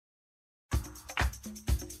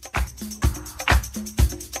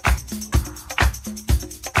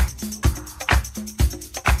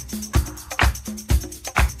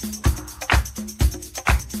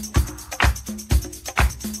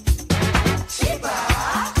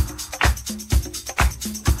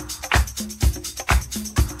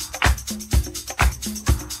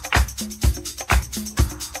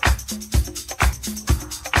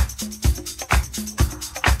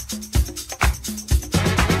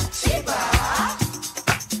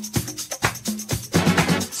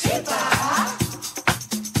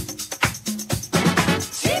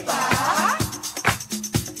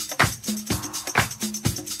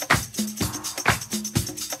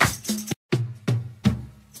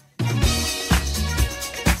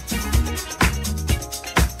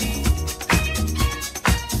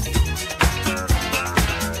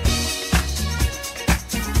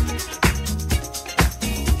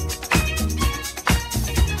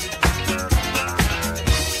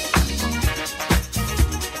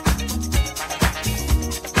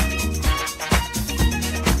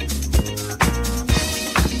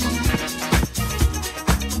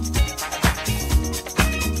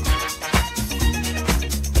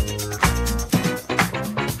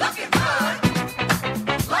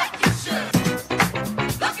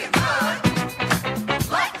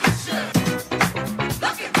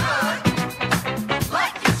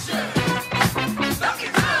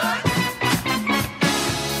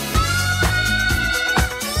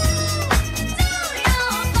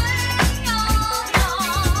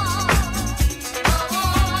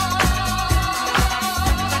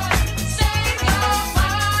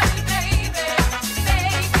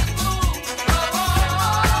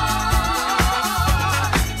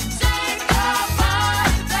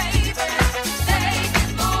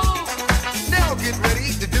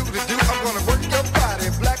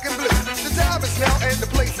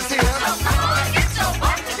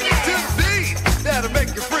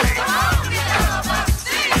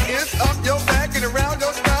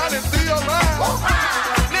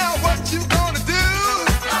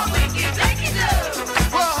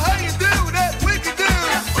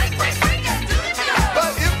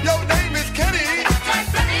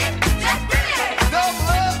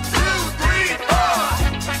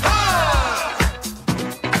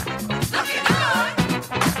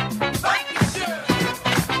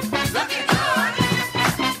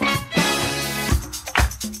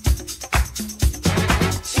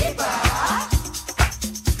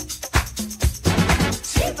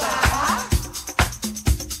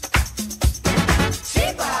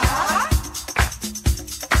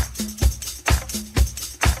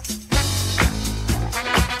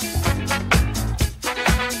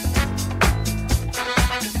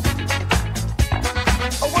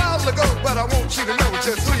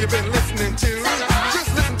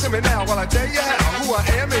me now while I tell you how, who I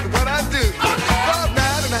am and what I do.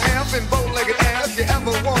 5'9.5" and bow-legged ass you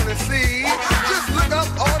ever wanna see. Just look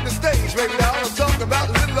up on the stage, baby, now I'm talking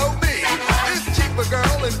about little old me. It's cheaper,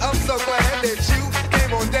 girl, and I'm so glad that you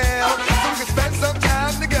came on down. So we can spend some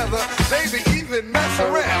time together, baby, even mess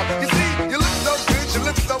around. You see, you look so good, you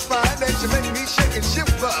look so fine, that you make me shake and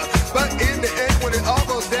shiver. But in the end, when it all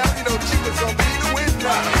goes down, you know Cupid's gonna be the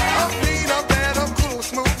winner. I'm mean, I'm bad, I'm cool,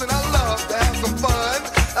 smooth, and I love to have some fun.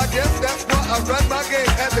 I guess that's why I run my game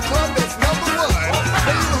at the club that's number one.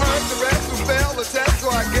 And you heard the rest who failed the test, so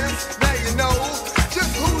I guess now you know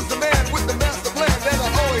just who's the man with the master plan that'll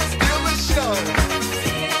always steal the show.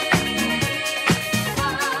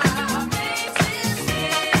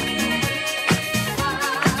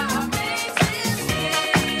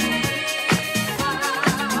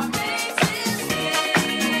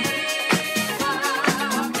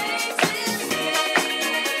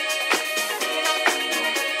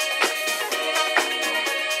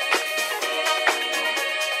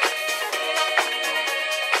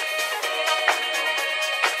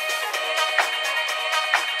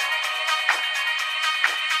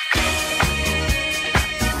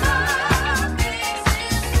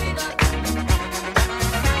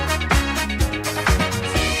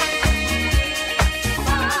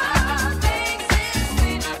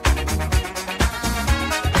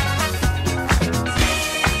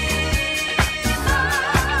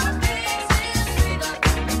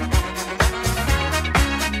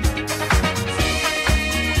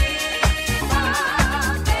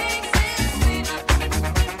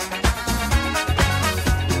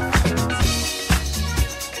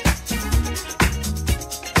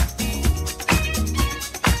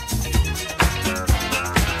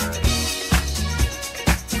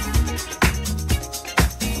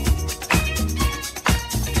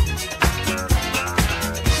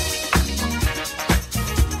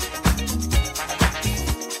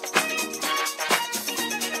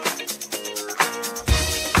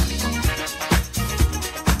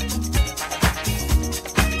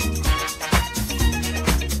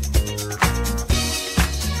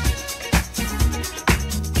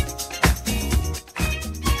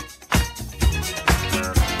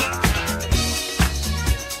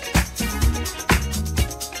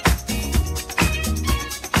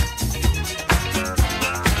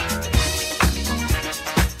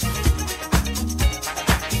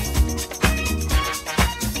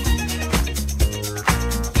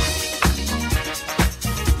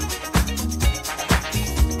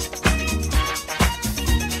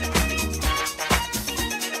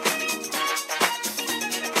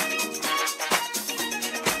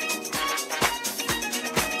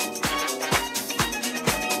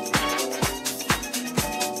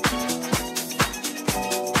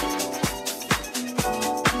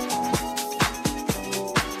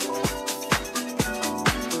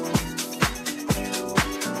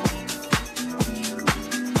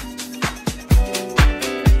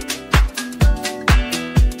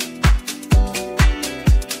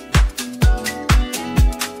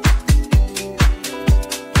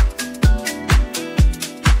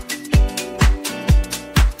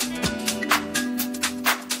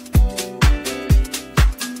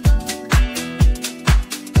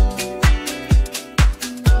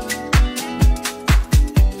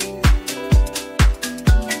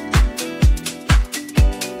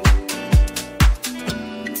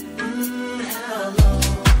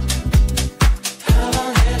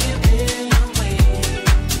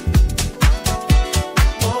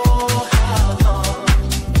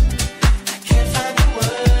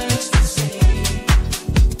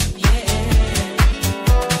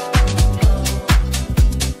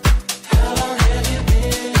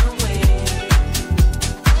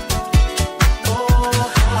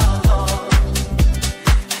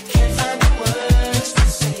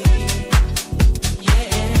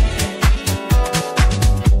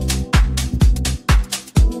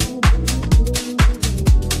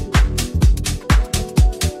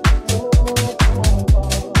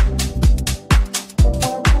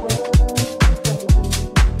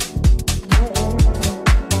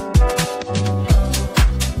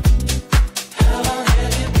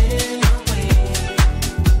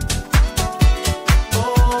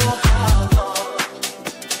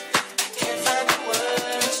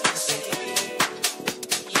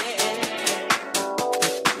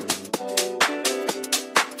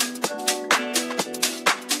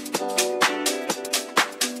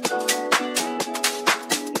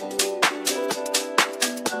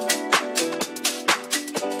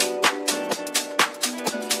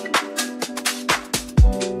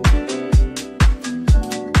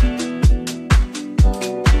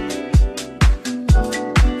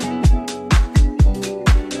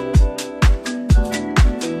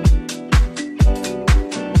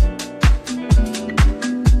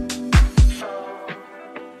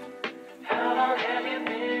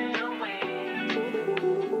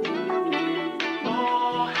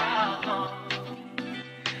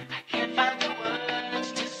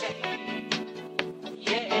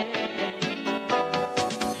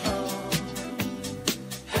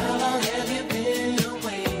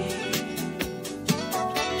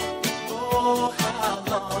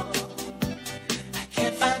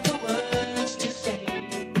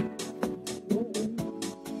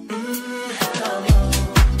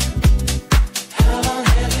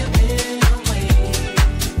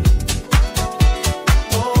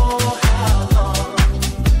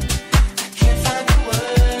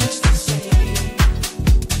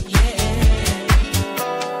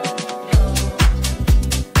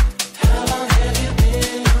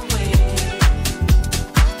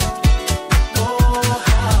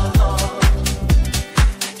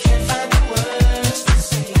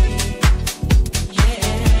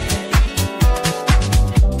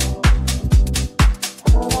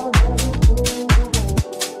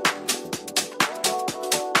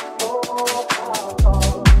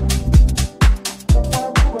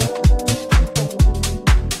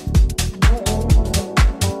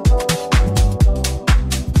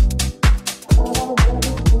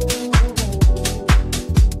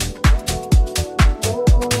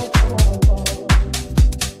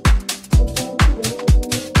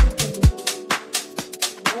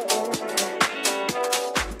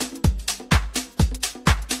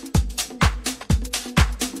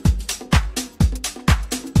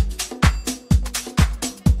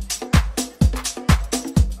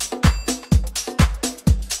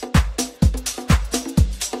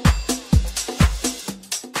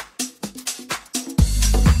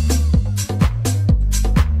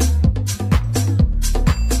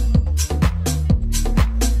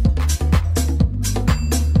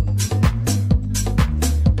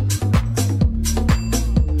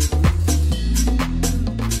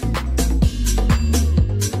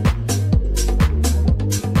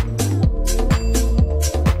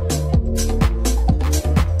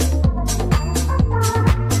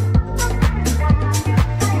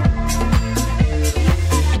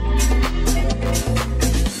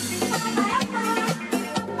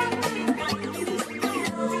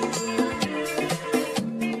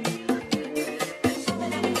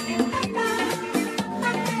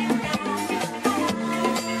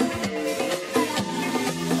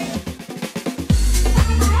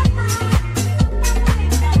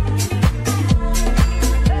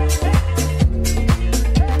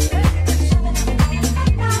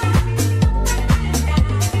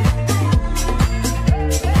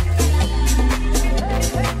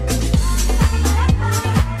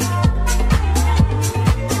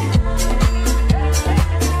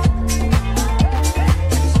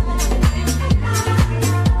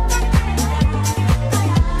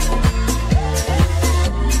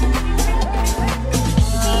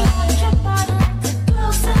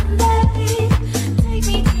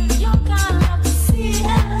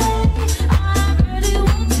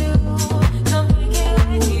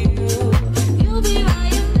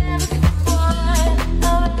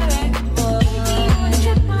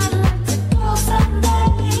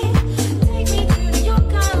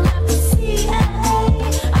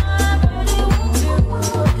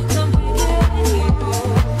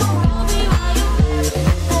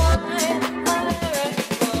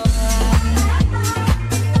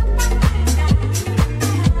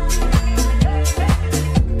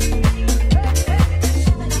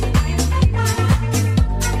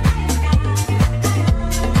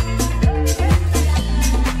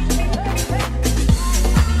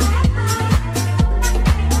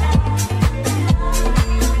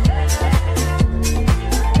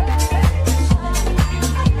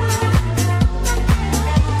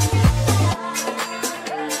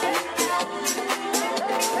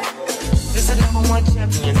 the number one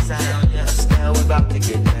champion sound. Yeah, Estelle, we're about to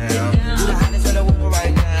get down. You the hottest in the world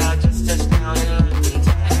right now. Just touched down in London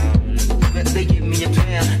town. They give me a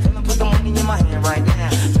dram. Tell them put the money in my hand right now.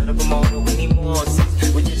 Tell the promoter we need more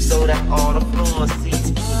seats. We just sold out all the floor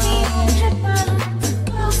seats.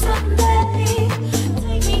 Someday,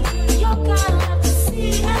 take me to New York, I'd love to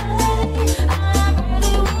see LA. I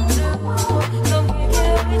really want to go get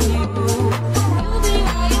here with you. You'll be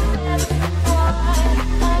my everything, boy,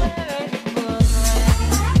 everything, boy.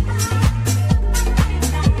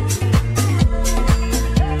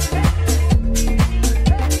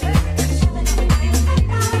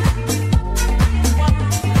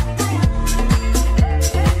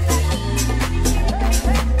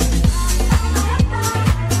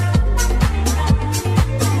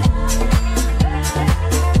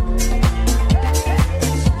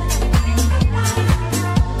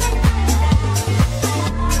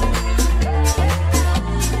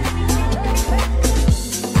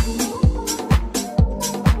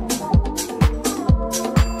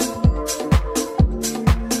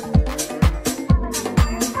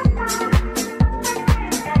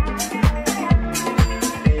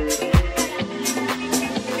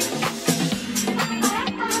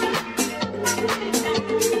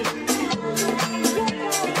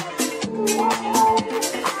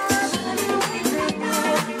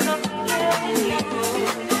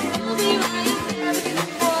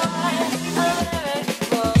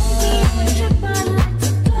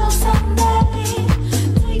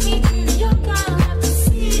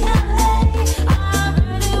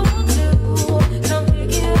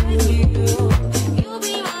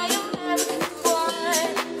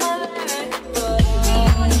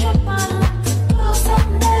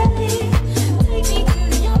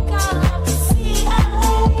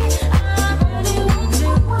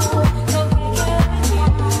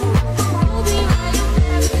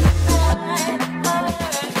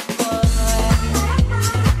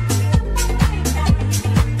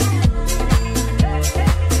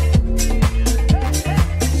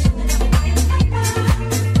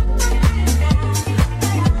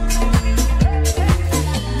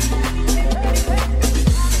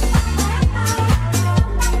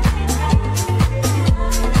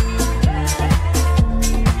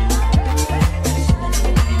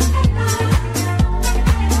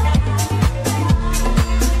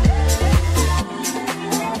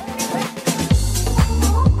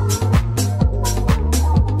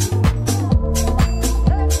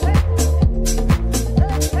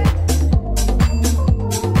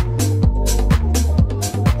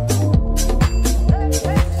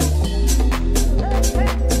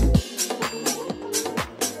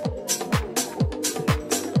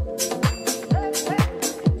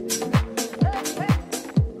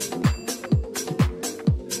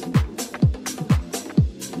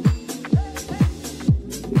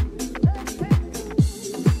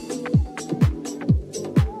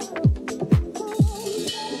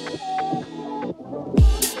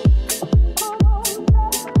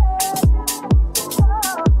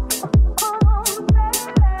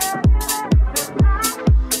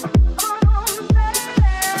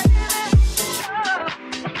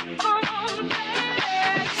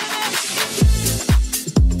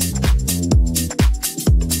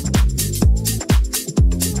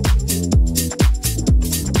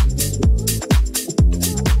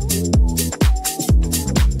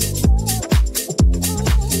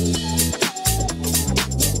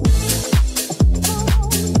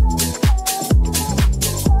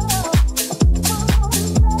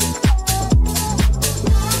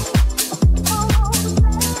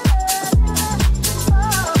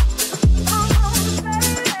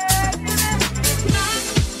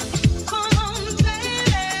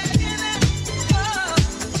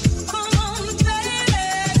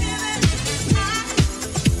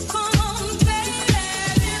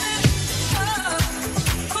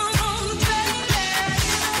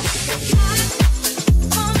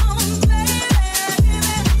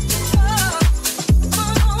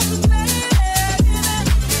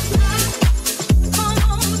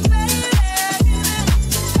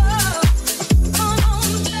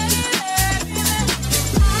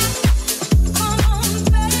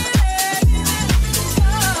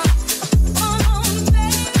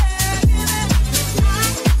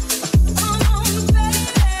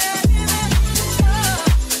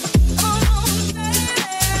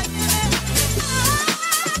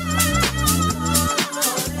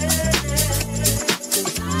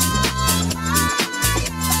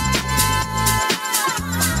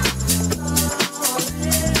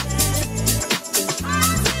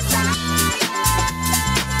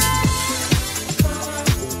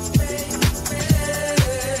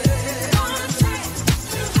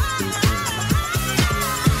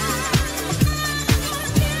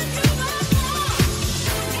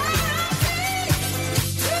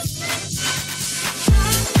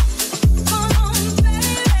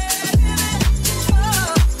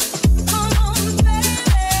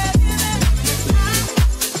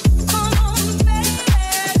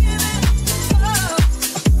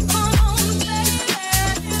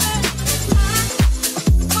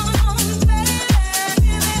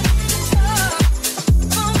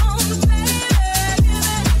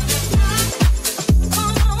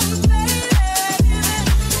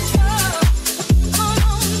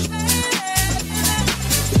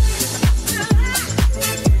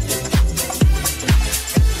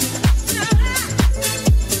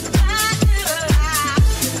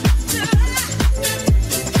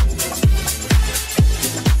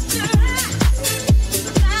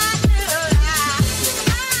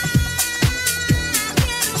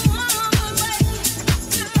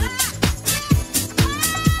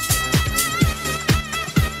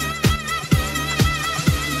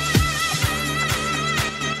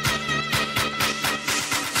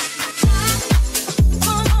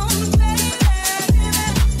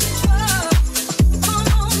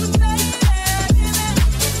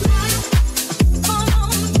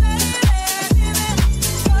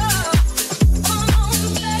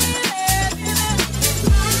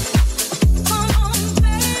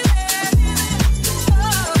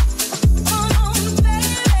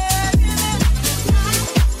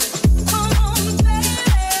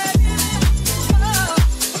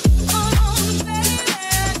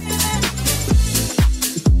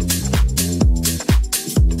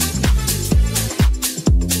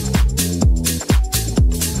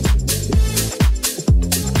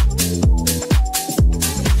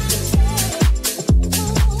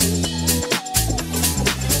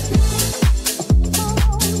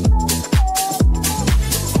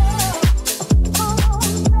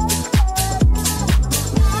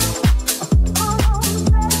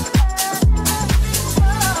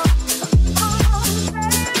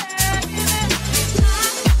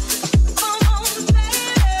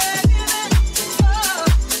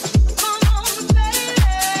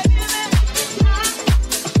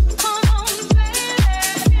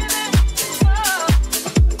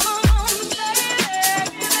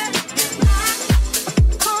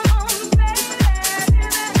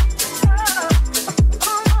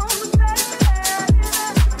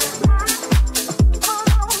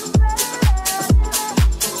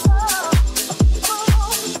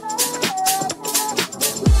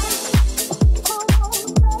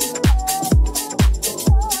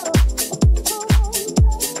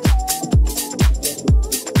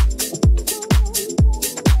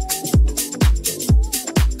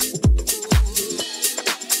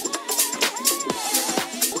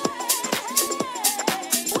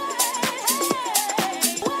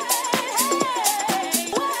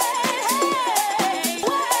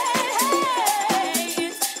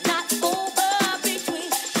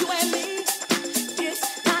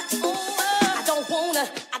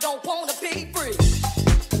 don't wanna be free.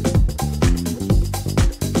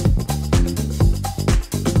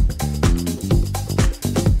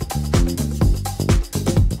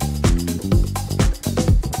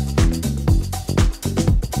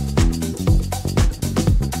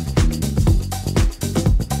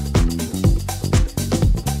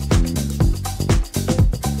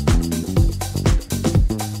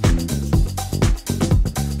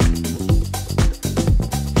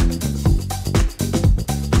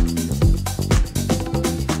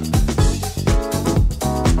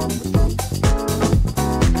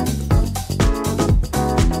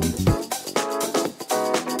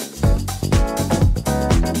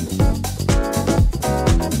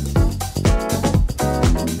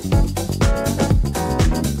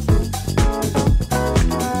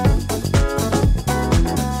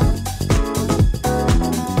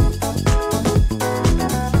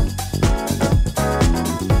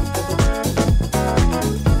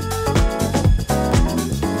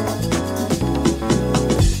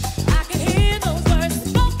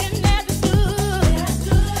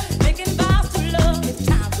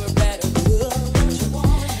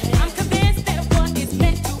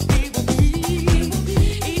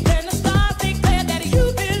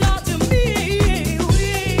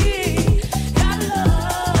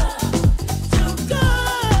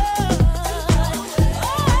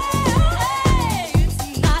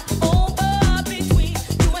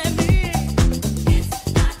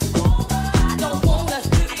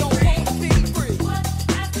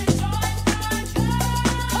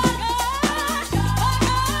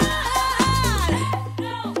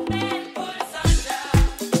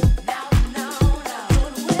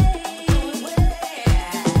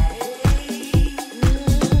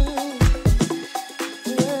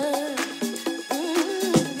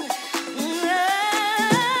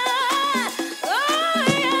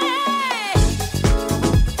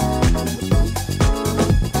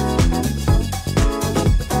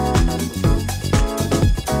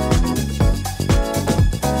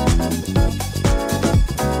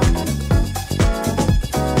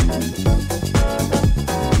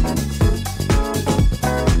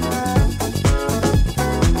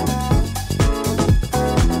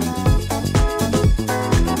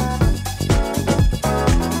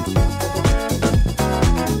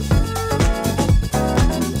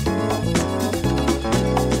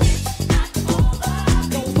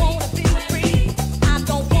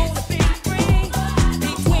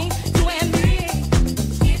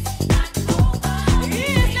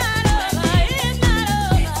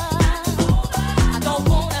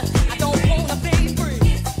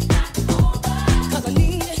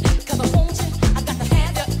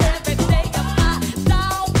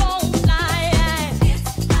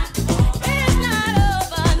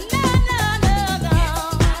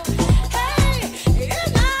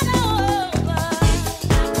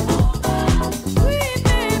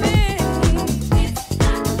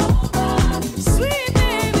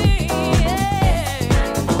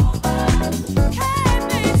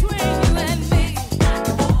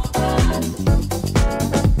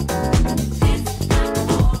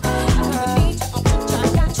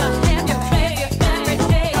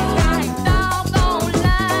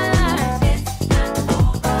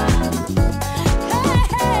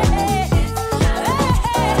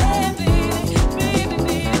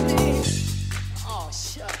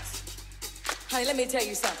 Honey, let me tell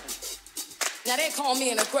you something. Now, they call me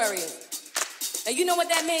an Aquarius. Now, you know what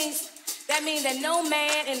that means? That means that no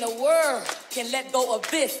man in the world can let go of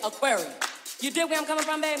this Aquarius. You dig where I'm coming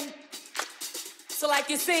from, baby? So, like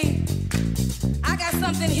you see, I got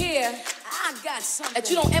something here. I got something that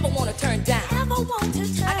you don't ever want to turn down. I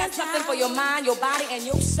got something for your mind, your body, and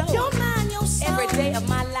your soul. Your mind, your soul. Every day of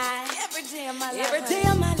my life. Every day of my life. Every day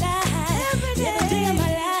of my life. Every day of my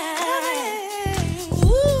life.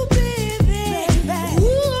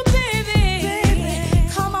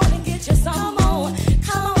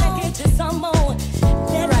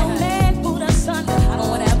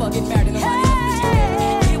 Get married in the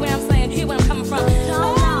money. Hear what I'm saying? Hear where I'm coming from?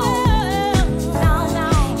 No,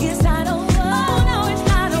 it's not over. No, it's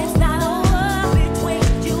not over. It's not over between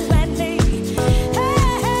you and me.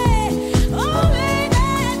 Hey, oh baby,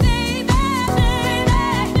 baby, baby.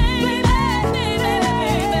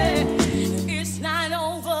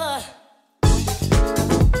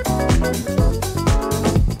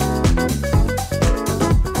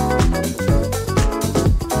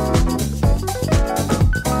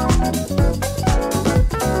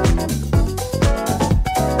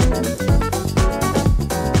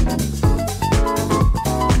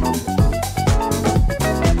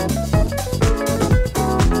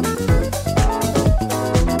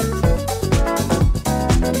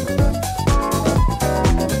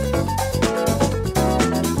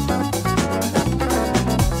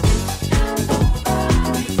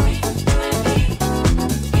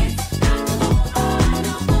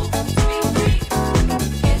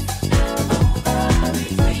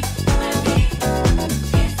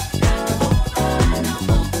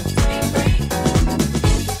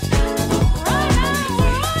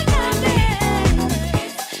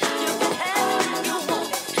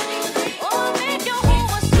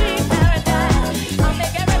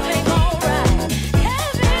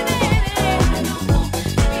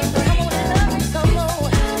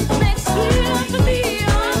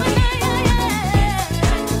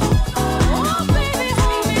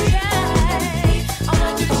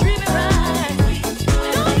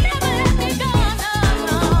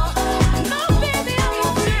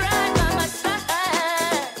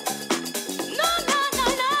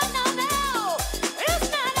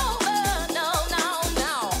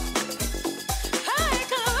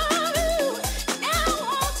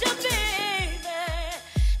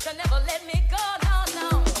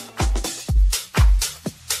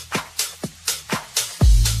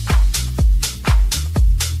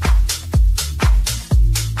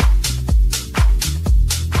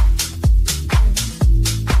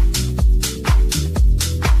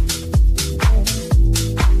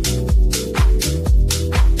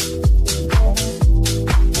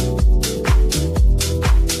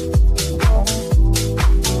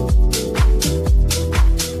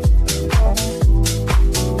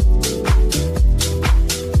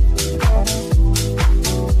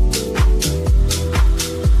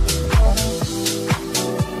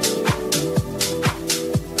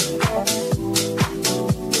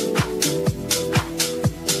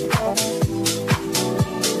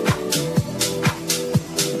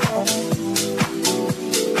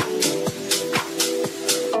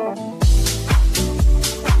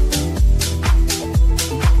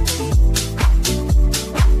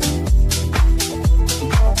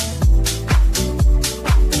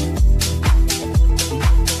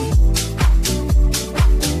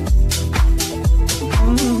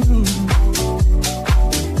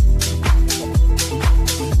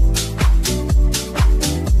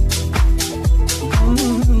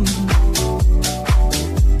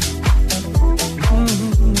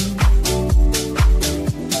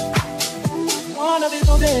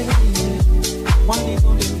 One of these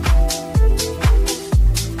days,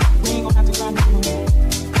 we ain't gonna have to cry no more.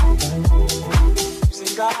 You see,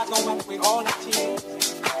 God's gonna wipe away all our tears.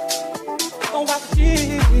 Gonna wipe the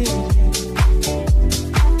tears.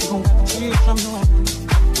 Gonna wipe the tears from your eyes.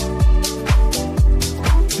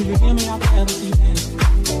 Do you hear me out there this evening?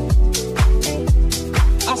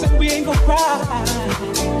 I said we ain't gonna cry.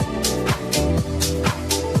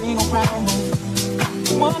 We ain't gonna cry no more.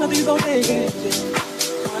 One of these old days,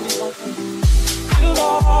 one of these old days, it'll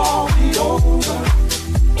all be over.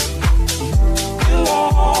 It'll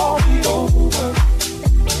all be over.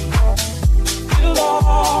 It'll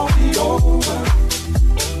all be over.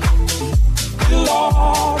 It'll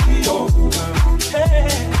all be over. Hey,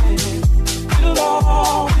 it'll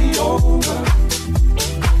all be over.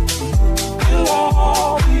 It'll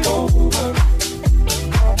all be over.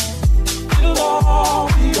 It'll all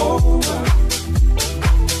be over.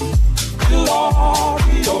 It'll all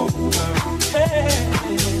be over. Hey.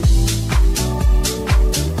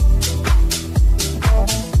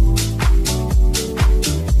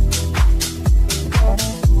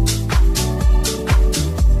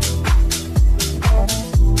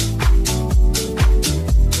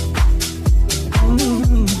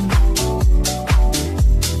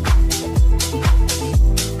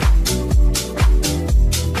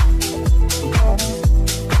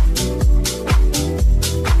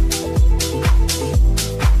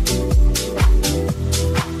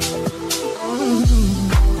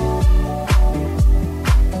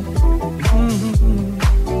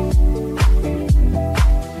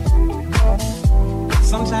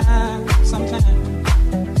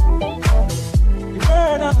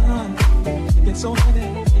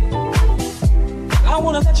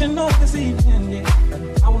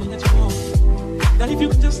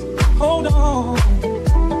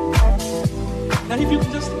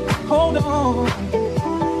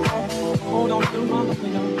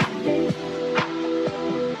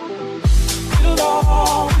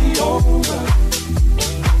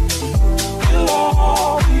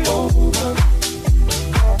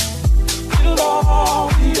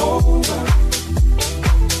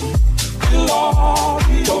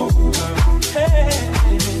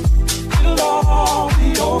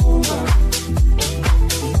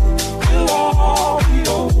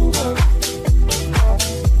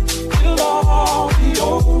 It'll all be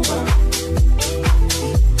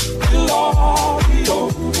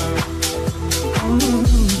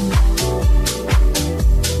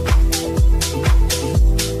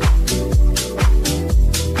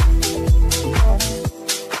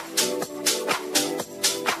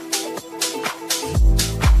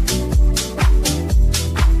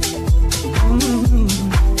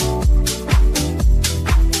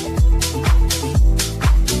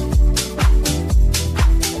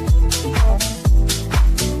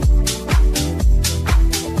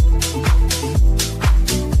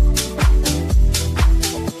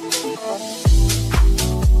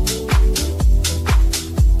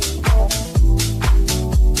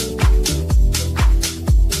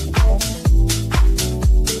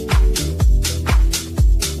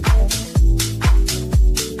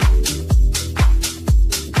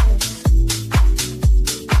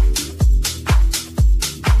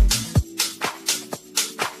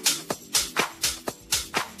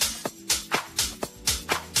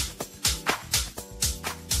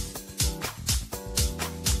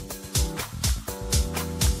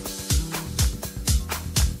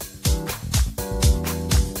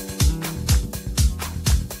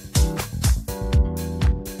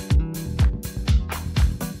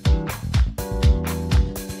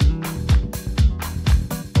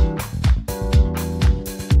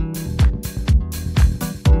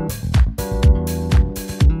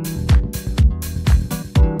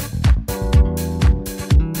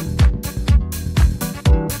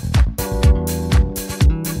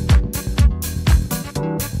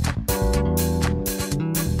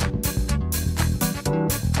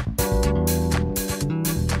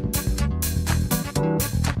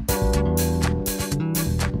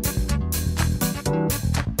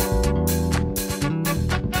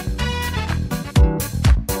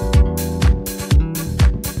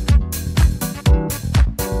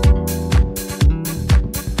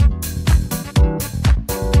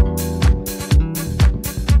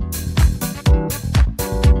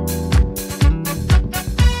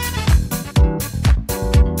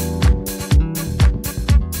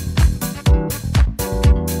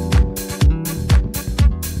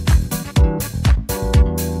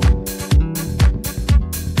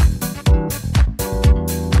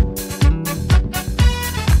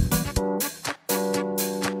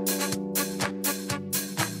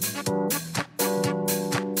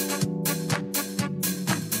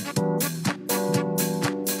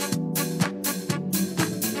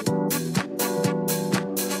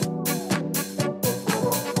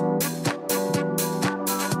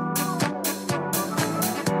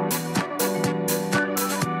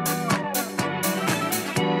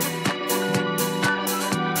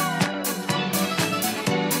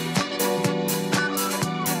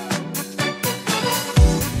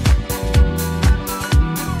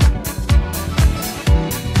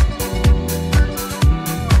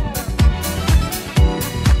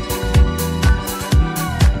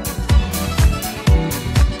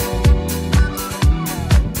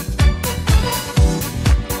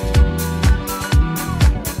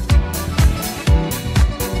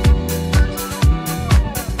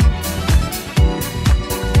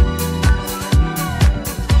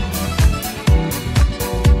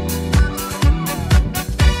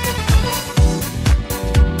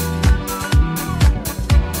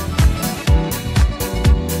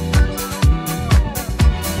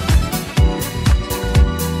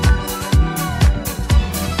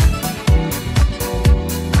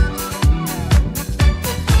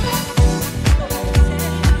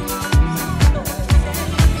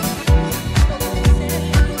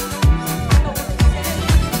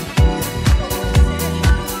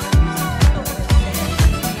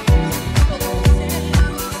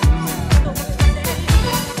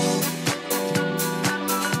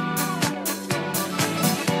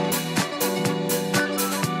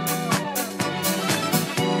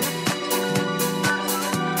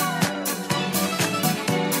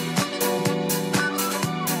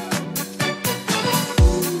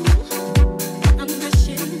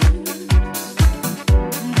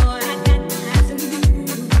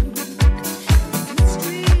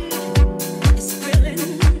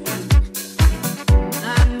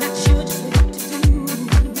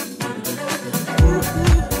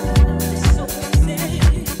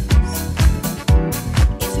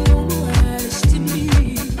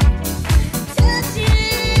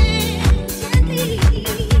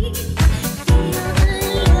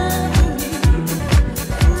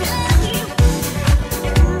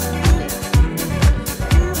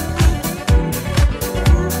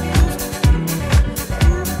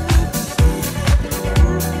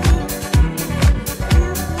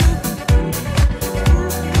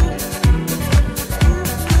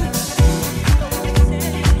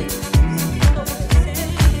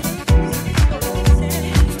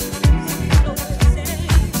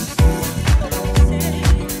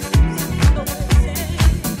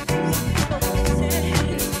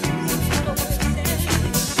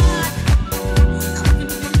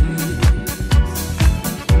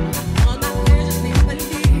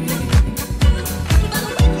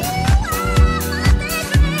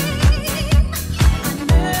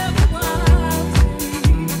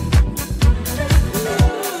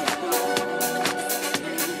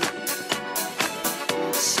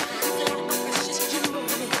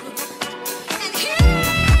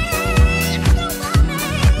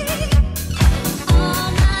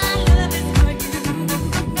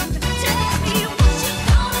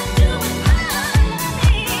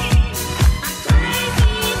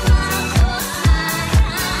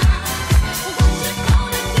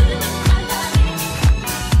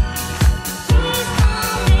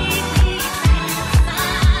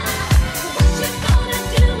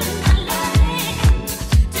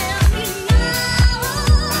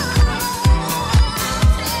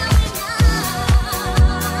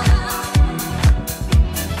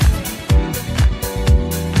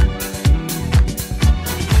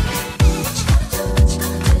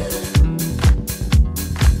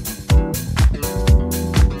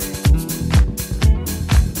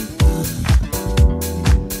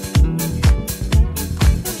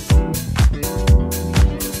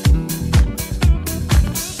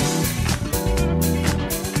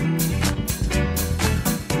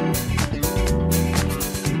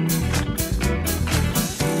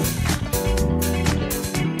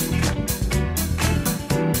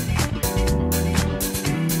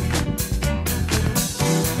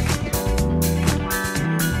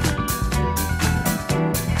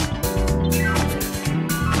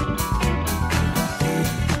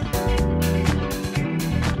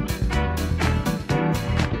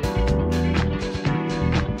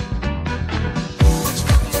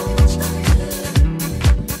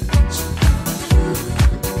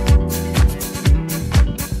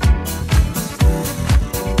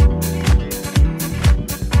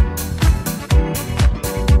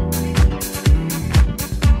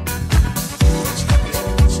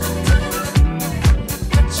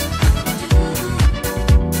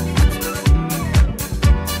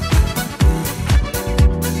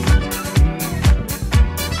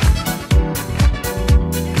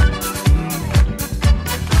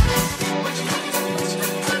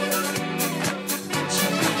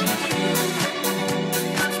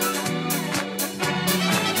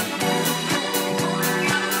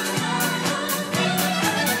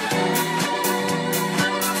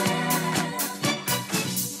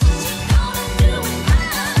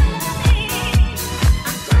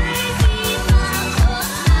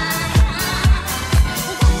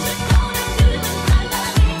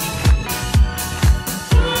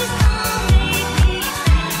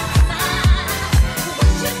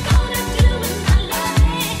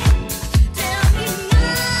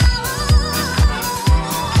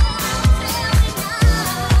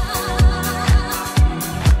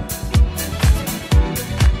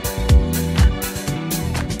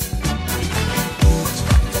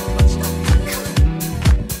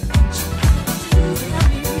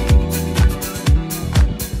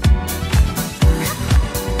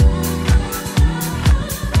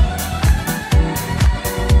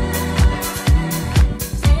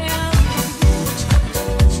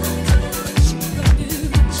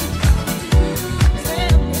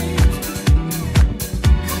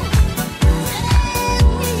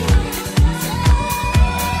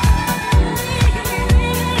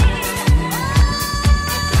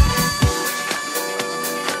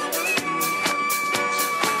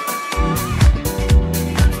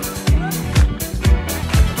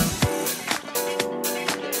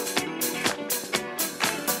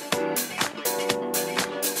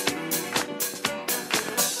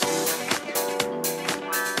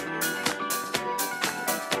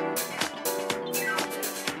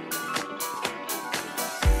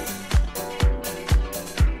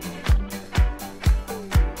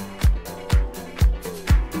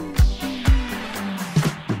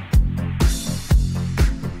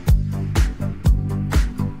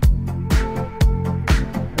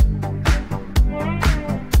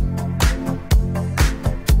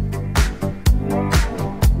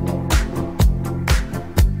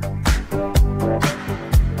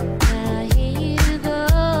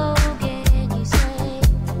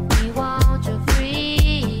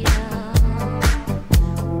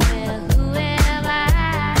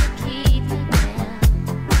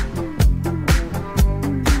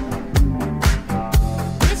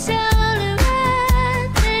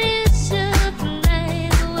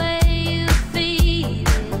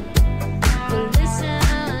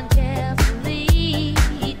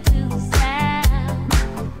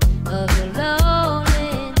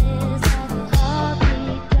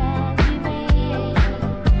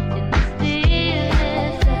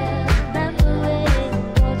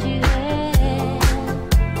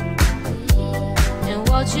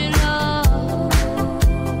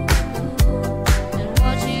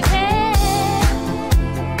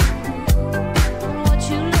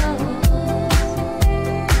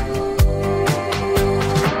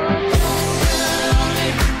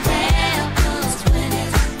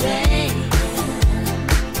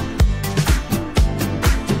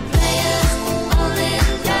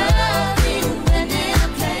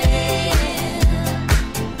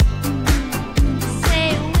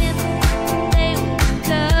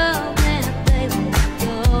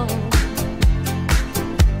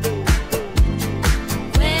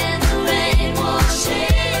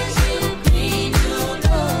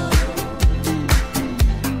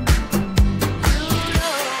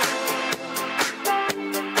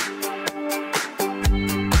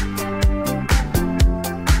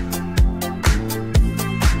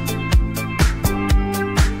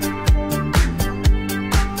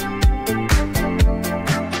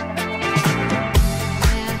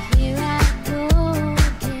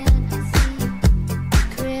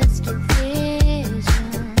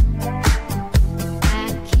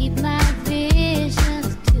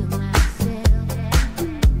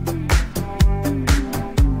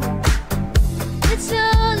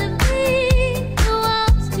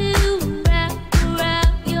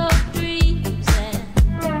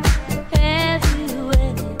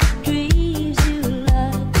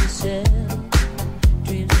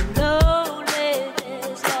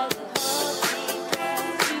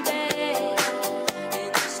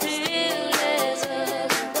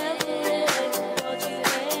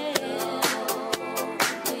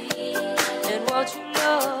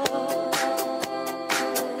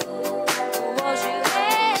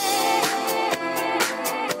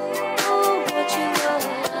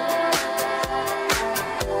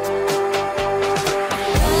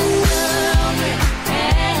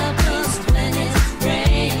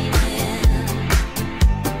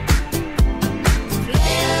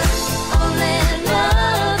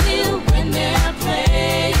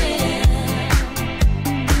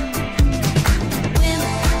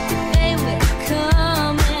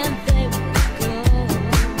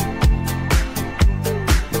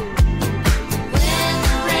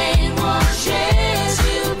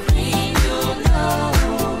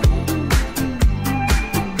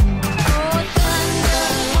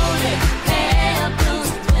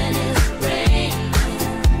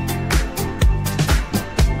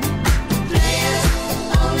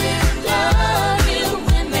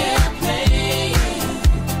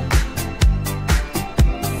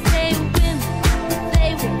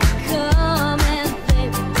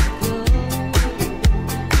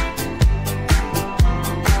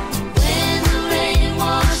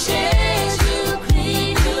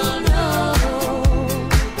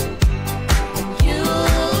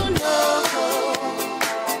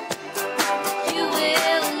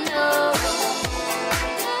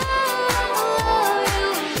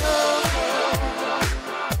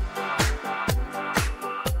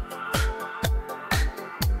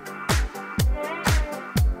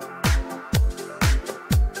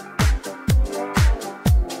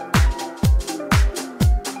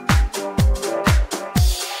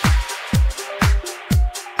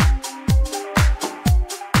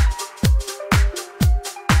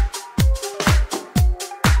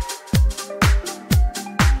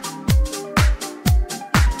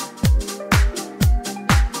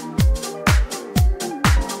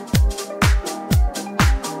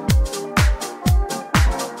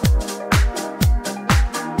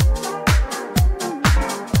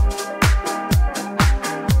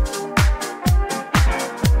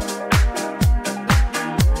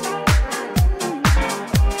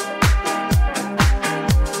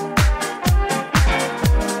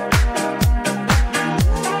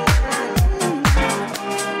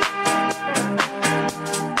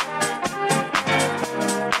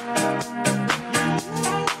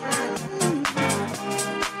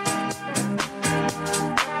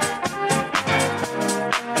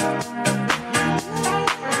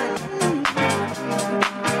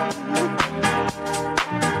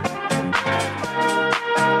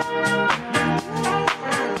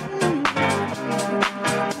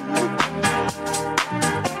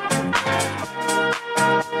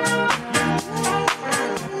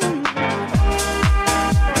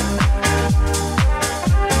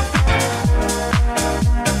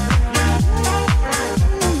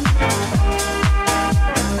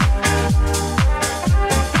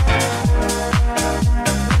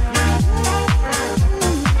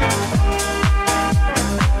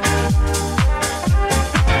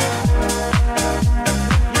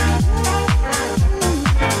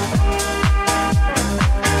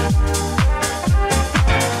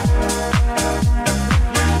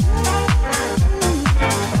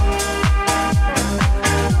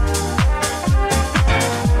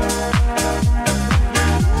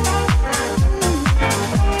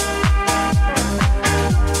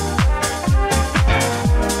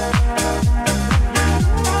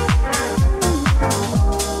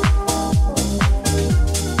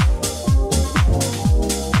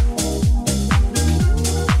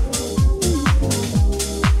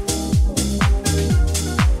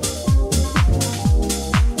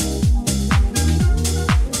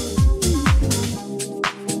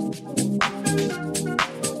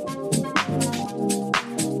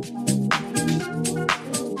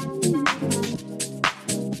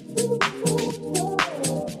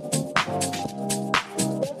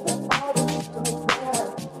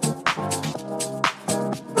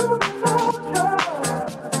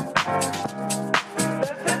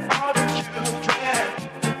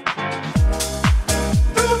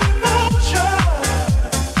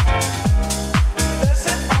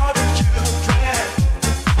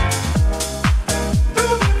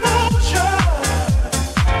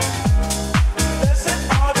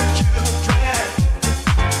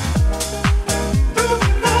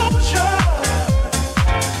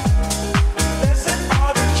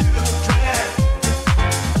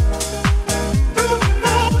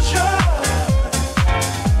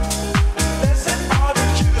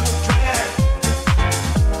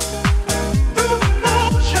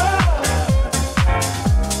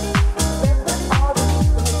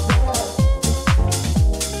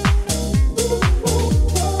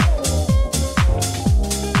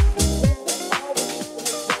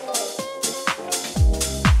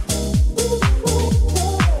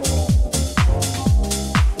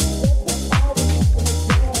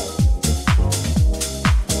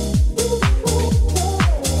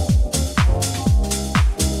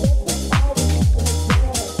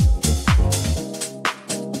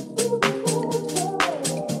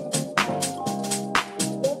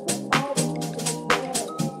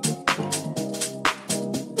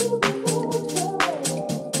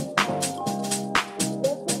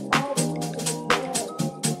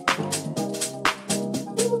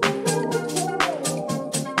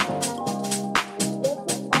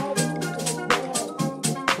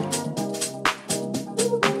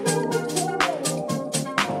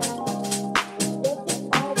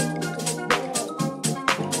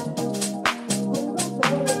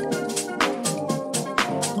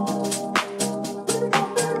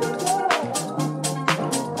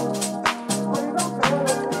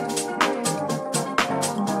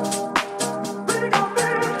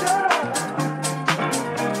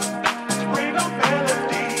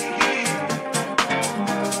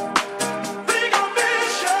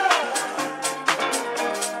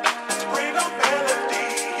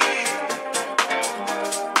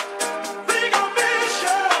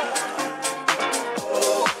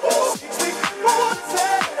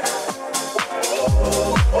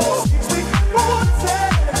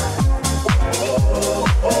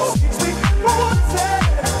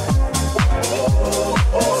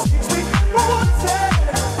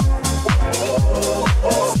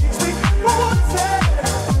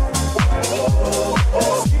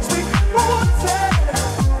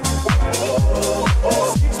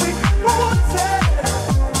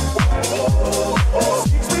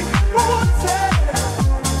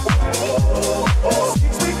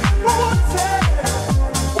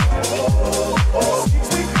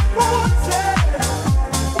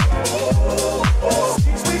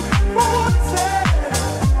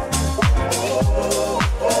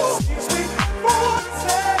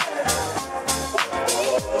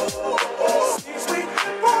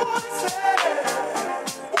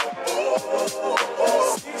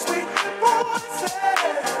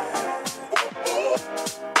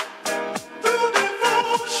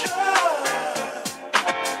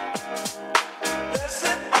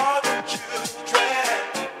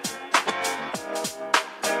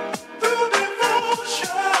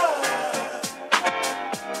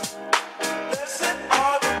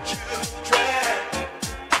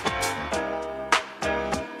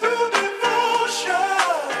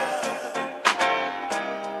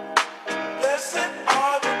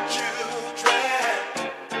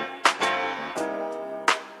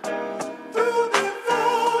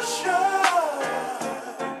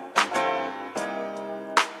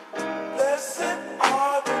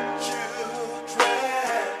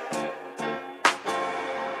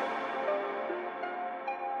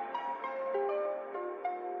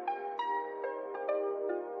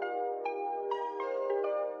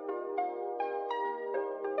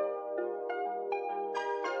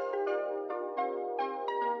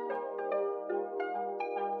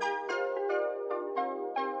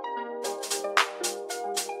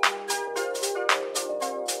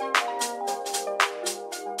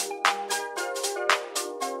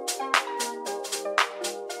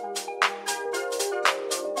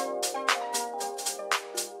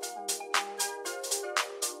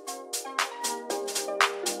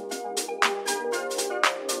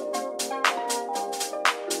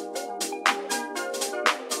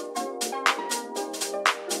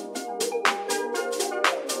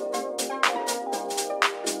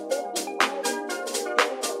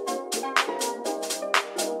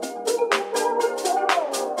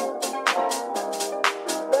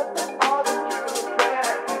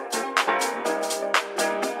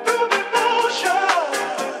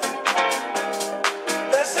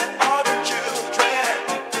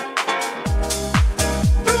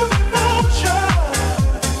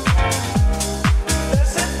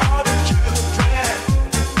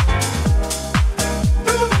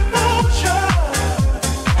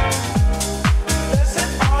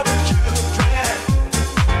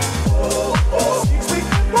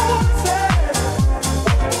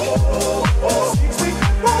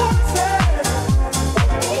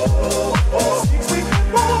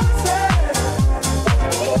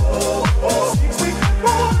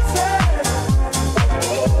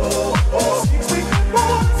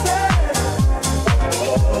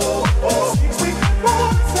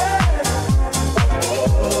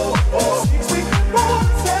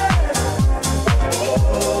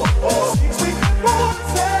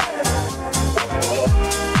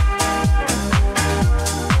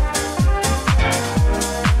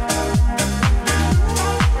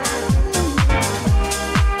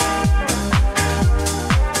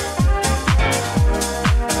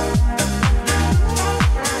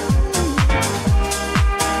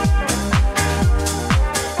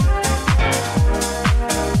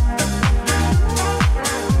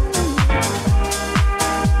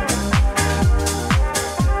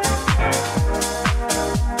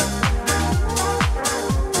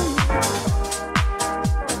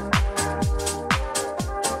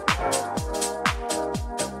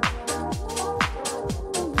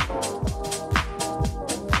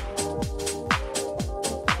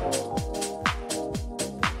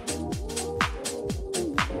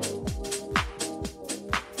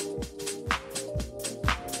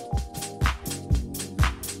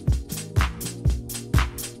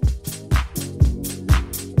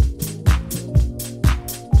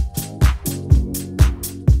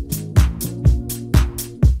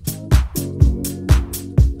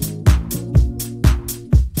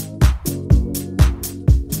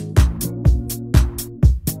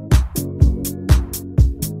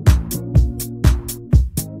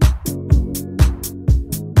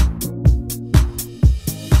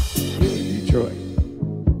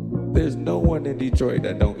one in Detroit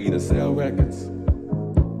that don't either sell records,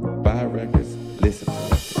 buy records, listen to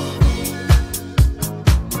records.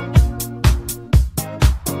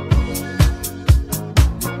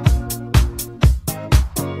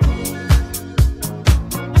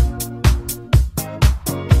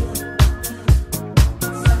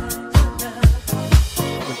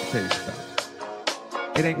 Let me tell you something.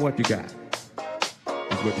 It ain't what you got.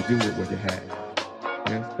 It's what you do with what you have.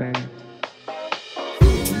 You understand?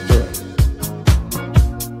 Detroit.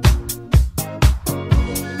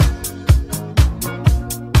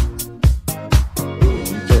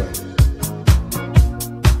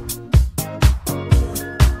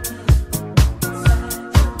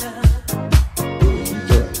 Detroit.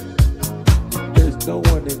 Detroit. There's no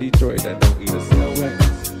one in Detroit that don't either sell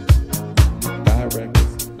records, buy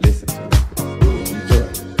records, listen to records.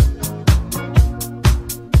 Detroit.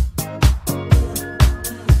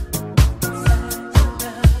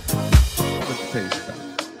 Let me tell you something.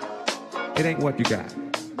 It ain't what you got.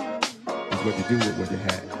 It's what you do with what you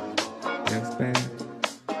have. You understand?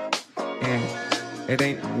 And it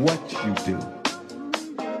ain't what you do.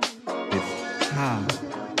 It's how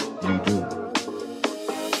you do it.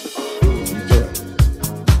 Detroit.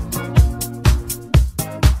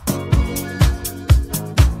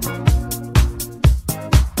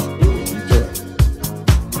 Detroit. Detroit.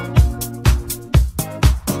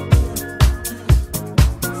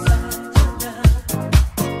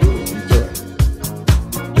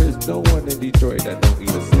 There's no one in Detroit that don't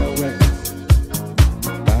either sell records,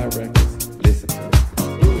 buy records, listen to records.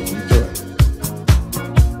 Detroit.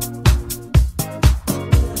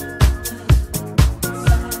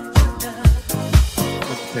 Let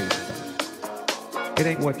me tell you something. It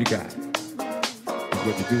ain't what you got. It's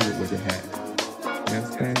what you do with what you have. You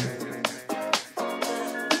understand? Detroit.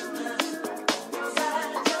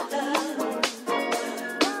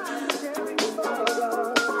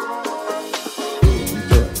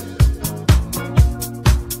 Detroit.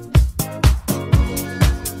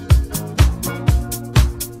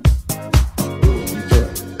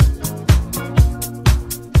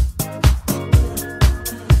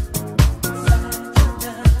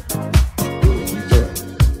 Detroit.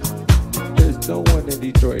 There's no one in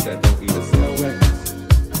Detroit that don't either sell records,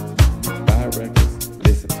 buy records,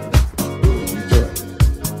 listen to records. Detroit.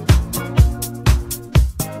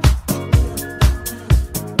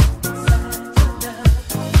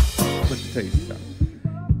 Let me tell you something.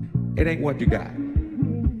 It ain't what you got.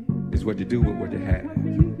 It's what you do with what you have.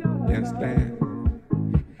 You understand?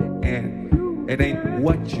 And it ain't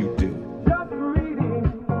what you do.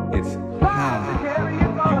 It's how you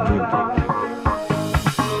do it.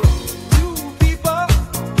 Two people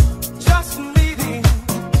just meeting,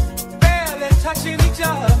 barely touching each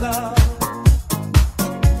other.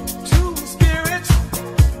 Two spirits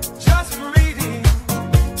just reading,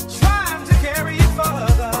 trying to carry it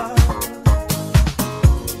further.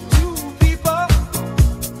 Two people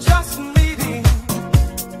just meeting,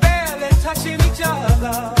 barely touching each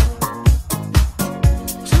other.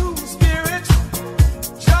 Two spirits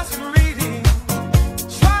just reading,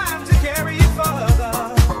 trying to carry it further.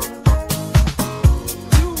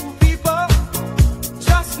 Two people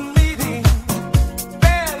just meeting,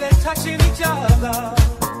 barely touching each other.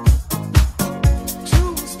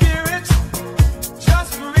 Two spirits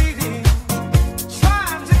just reading,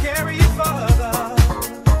 trying to carry it further.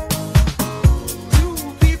 Two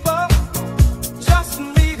people just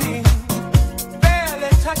meeting,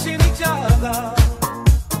 barely touching each other.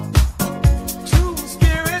 Two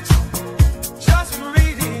spirits just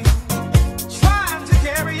reading, trying to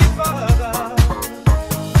carry it further.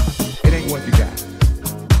 It ain't what you got.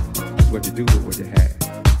 It's what you do with what you have.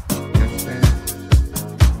 You understand?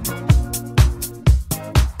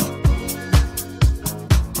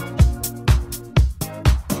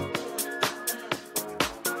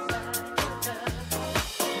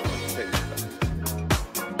 Tell you something.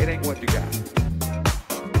 It ain't what you got.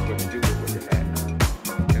 It's what you do with what you have.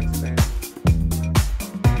 You understand?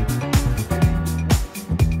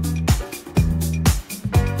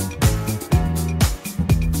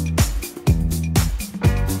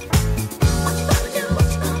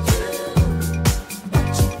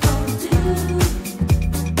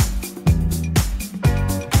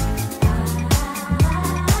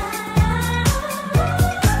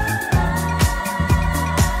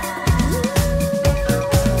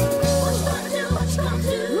 What you gonna do?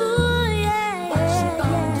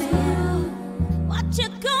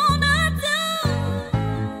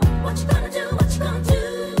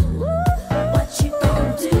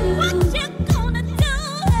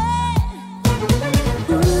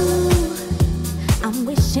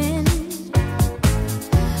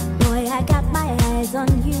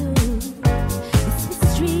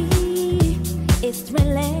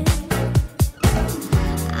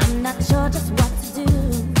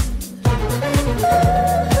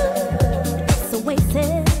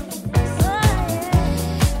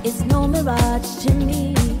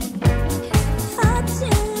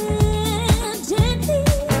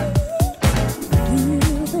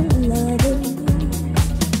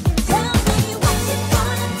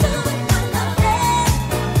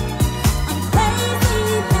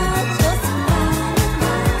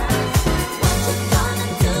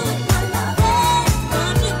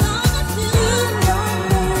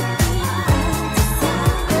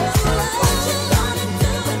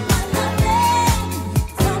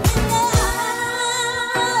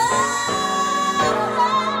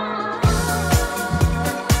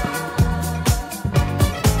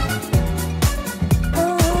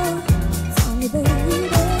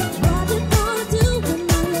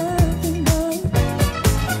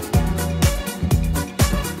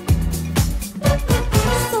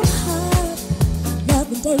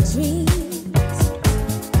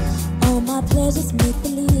 pleasures make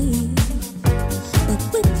believe, but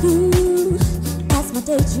with you as my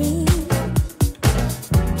daydream,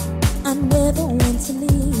 I never want to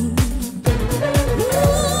leave.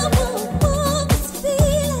 Ooh, this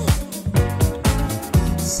feeling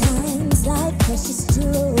shines like precious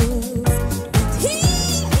jewels.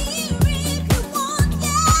 Here if you want,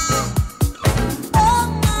 yeah. All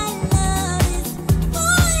my love is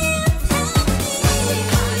for you. Tell me what you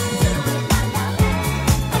gonna do.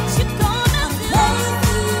 What you gonna do,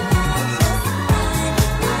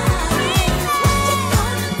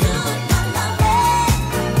 my love?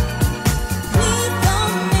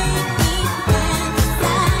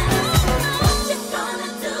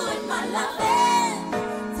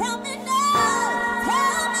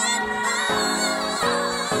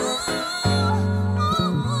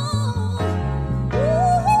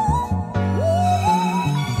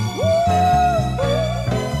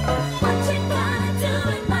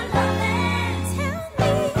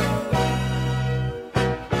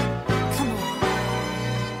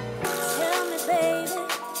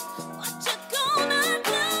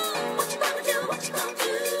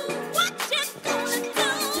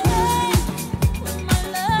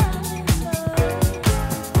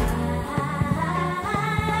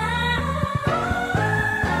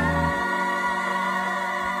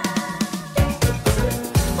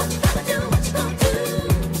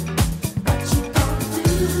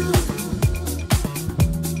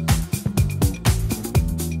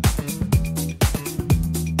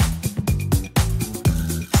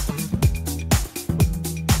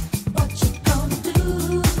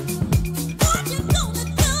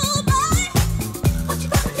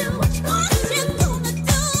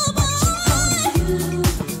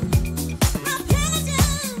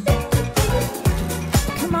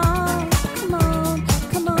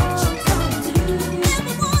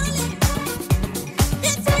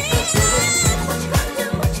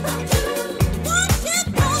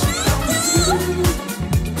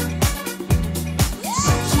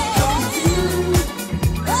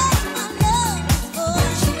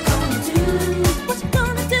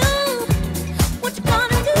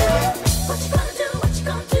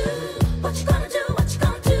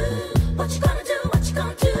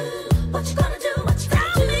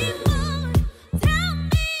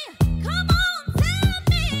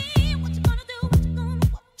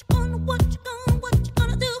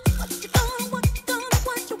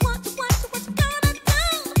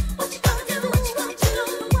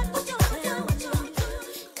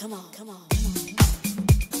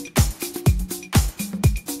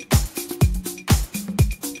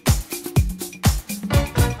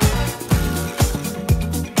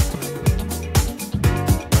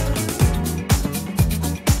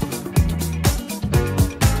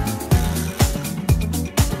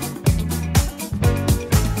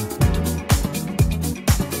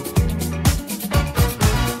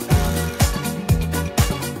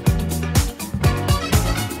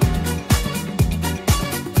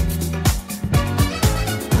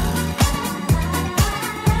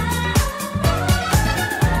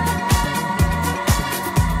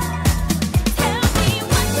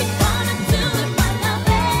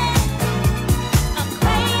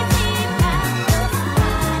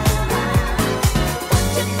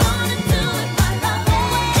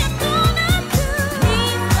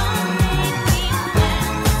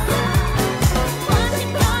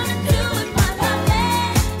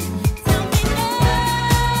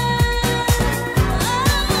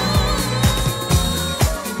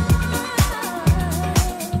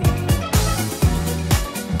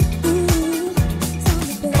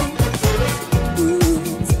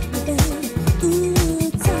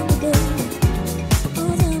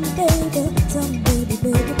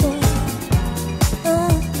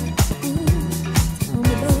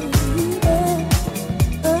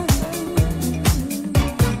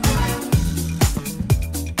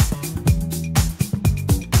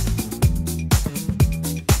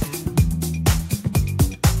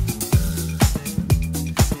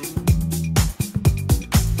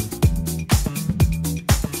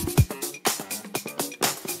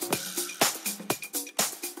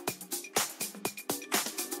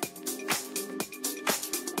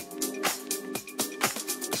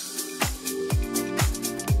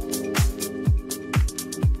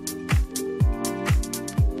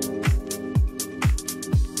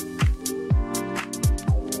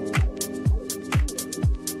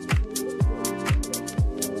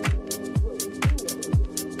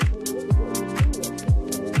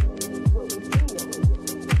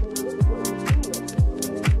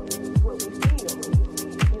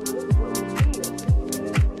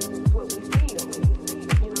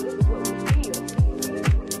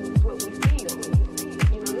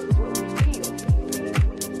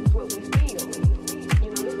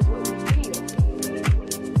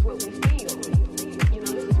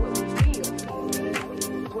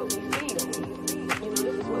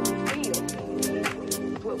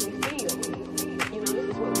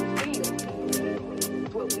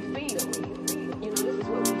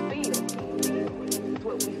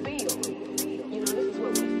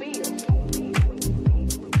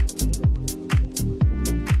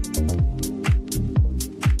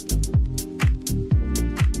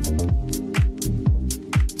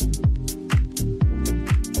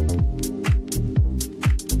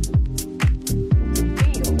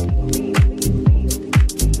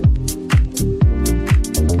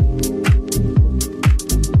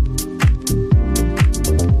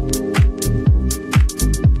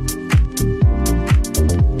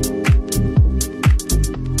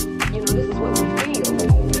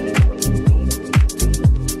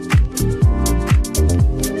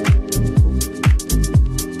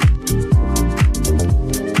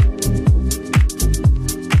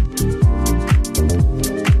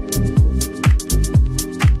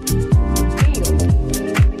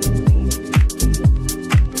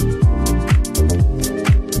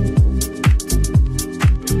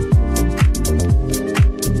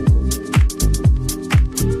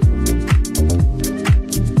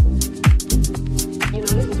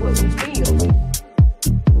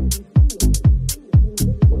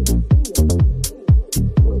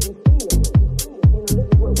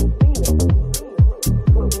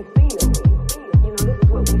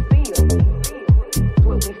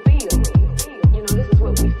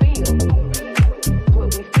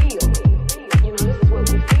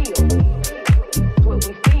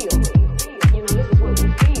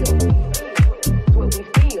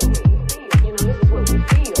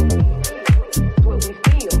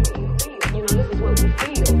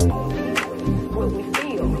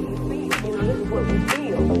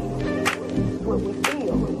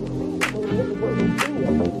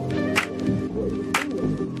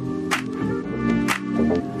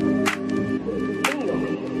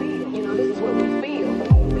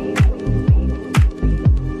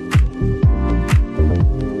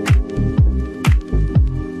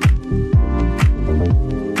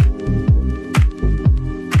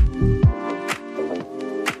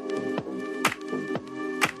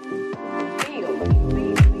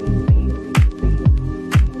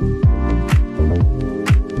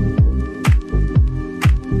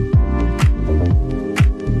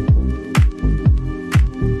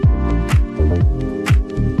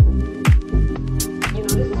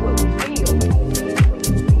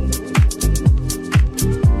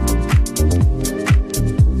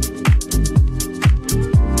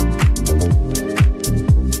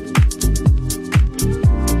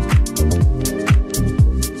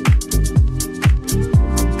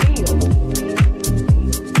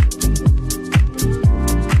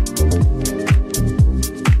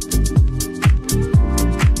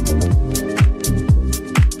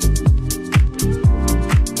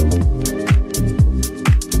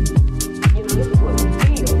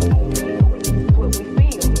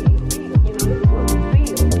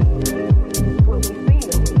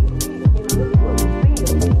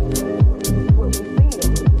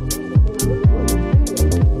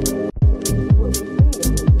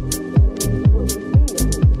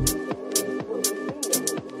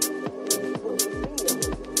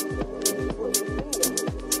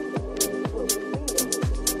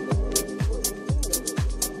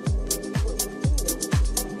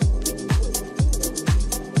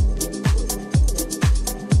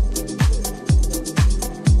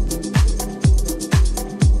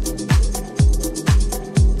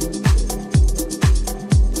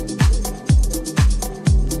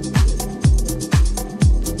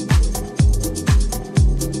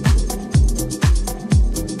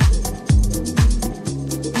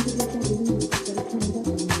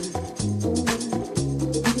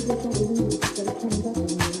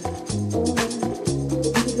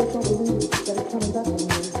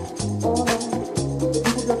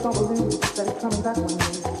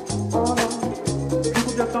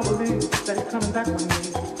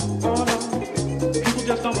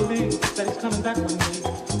 coming back one day.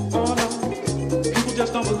 Oh no, people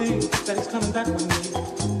just don't believe that he's coming back one day.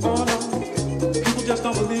 Oh no, people just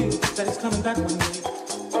don't believe that he's coming back one day.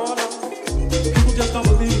 Oh no, people just don't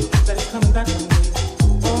believe that he's coming back one day.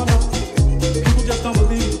 Oh no, people just don't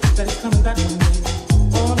believe that he's coming back one day.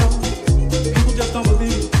 Oh no, people just don't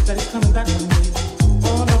believe that he's coming back one day.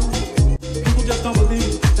 Oh no, people just don't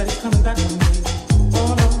believe that he's coming back one day.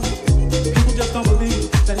 Oh no, people just don't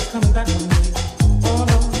believe that he's coming back one day. Oh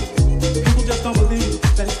no, people just don't believe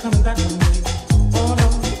that he's coming back one day. Oh no,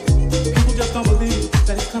 people just don't believe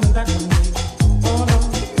that he's coming back one day. Oh no,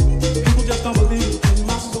 people just don't believe in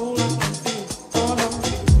my soul I can feel. Oh no.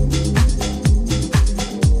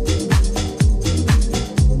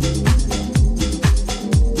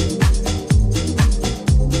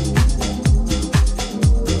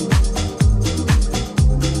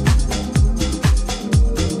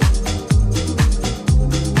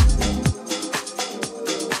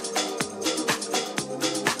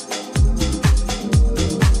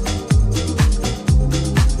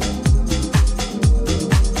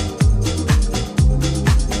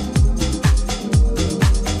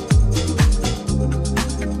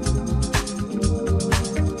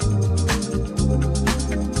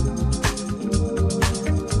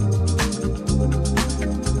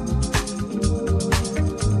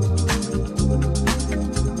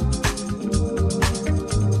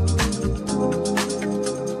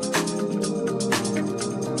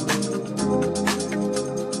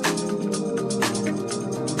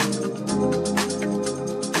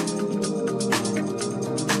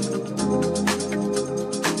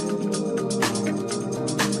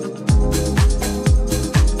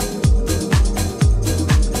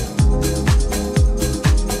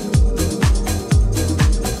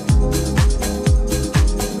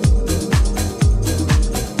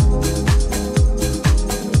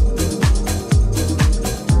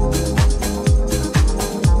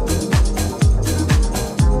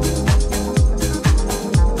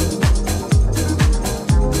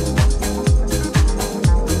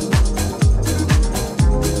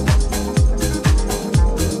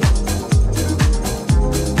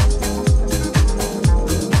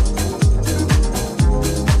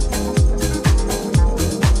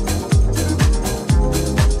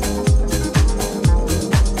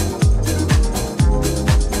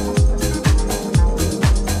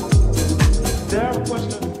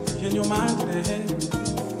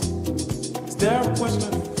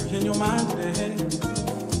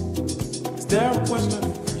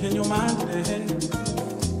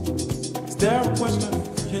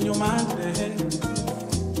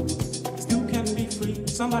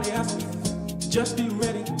 Somebody asked me, just be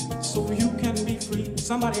ready so you can be free.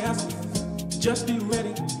 Somebody asked me, just be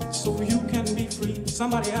ready so you can be free.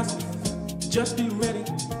 Somebody asked me, just be ready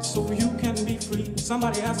so you can be free.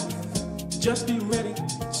 Somebody asked me, just be ready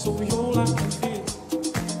so your life can feel.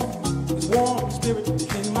 This warm spirit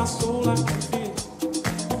in my soul I can feel.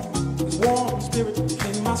 This warm spirit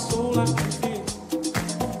in my soul I can feel.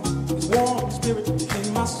 This warm spirit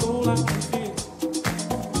in my soul I can feel.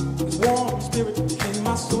 This warm spirit in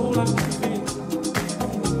my soul I can feel.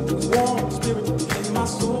 This warm spirit in my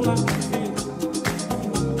soul I can feel.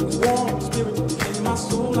 This warm spirit in my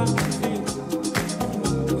soul I can feel.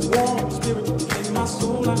 This warm spirit in my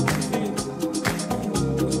soul I can feel. This warm spirit in my soul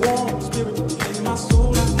I can feel. This warm spirit in my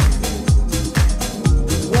soul I can feel.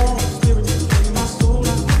 This warm spirit in my soul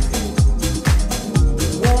I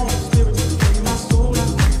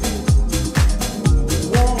can feel. This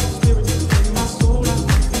warm spirit in my soul I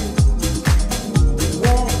can feel.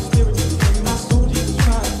 Warm spirit in my soul, Jesus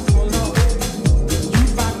Christ, oh Lord. You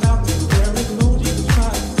find out there is no Jesus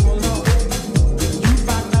Christ, oh Lord. You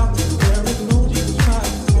find out there is no Jesus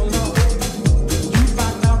Christ, oh Lord. You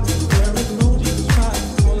find out there is no Jesus Christ,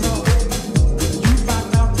 oh Lord.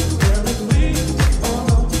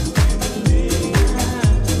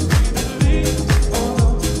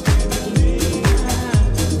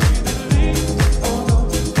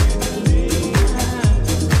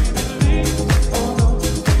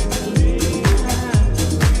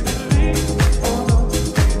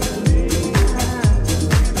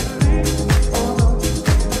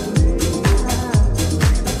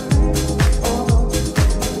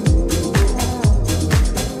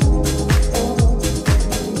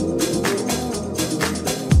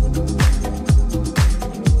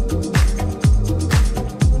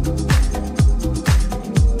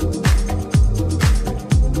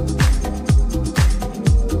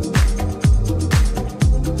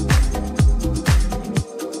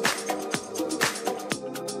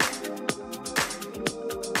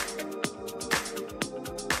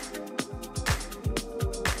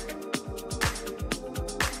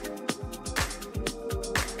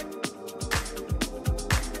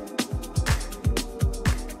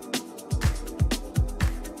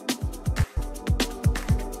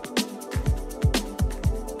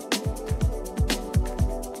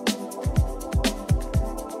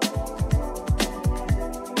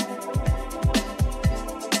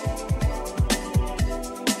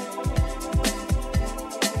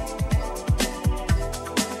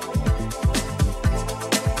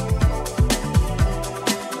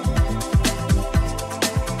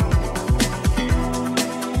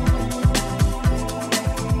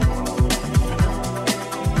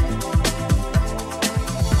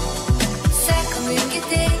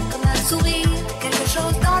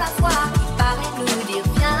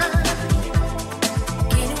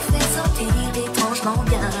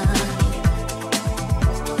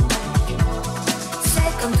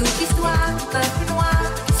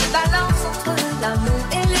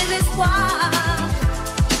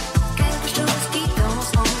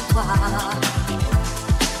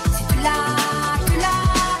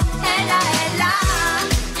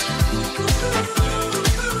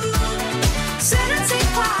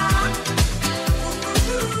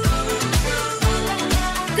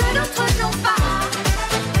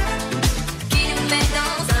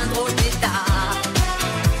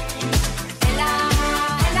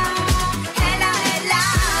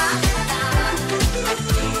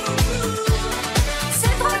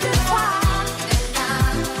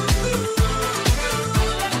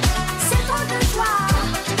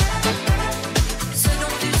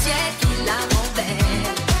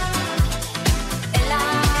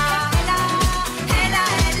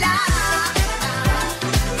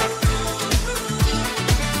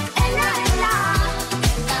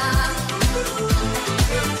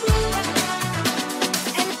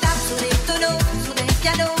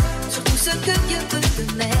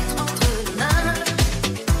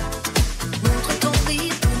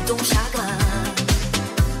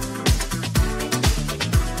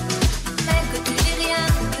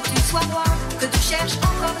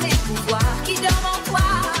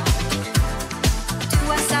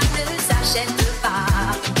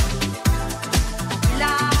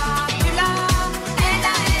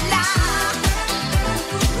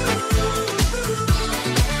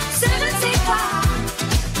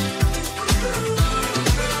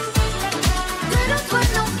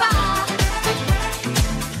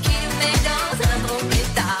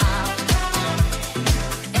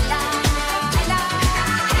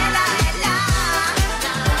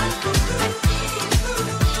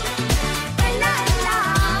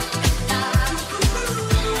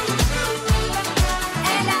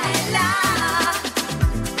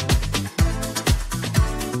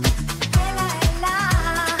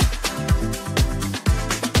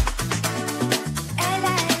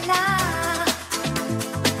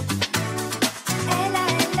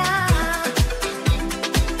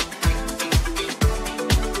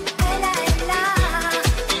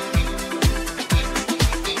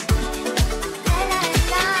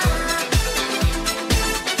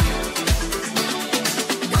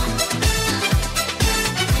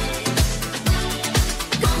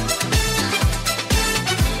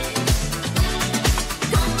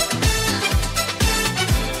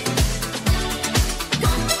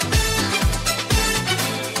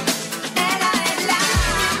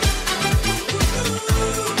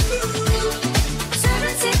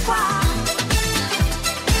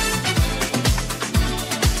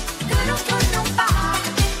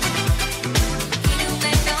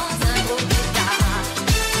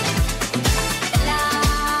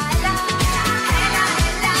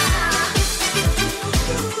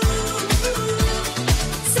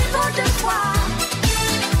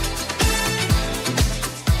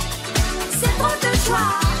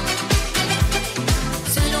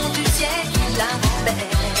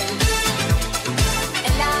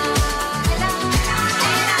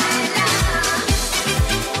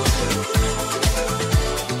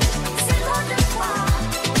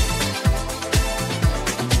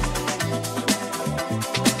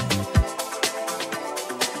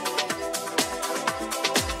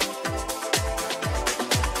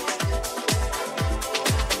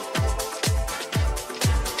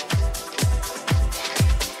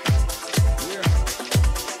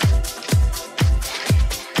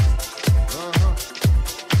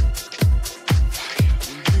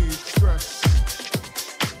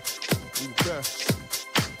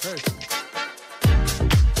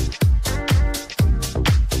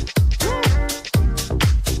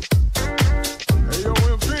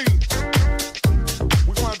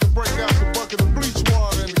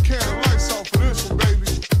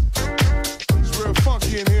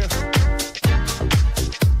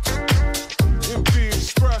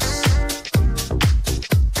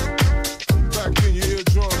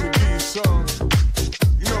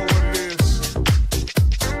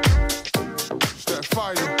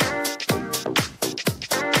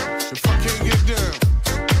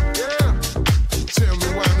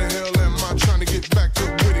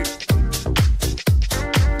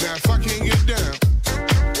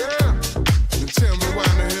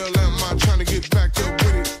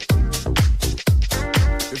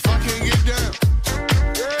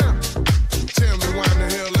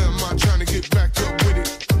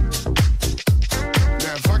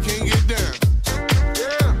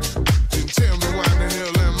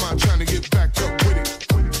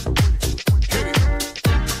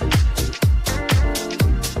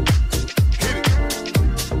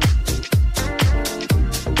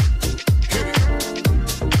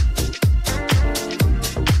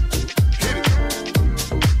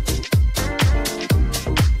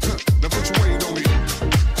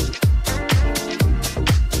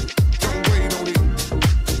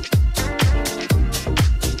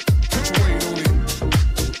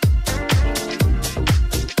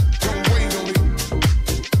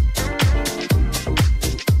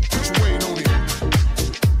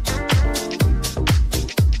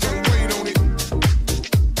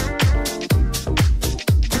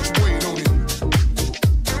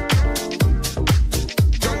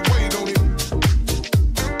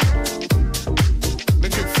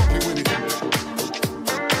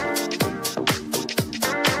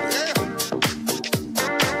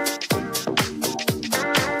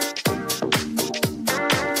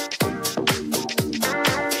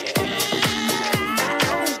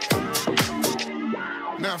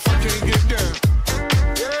 Now if I can't get down,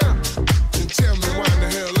 yeah, then tell me why in the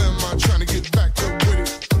hell am I trying to get back up with it?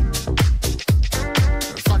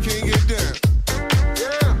 If I can't get down,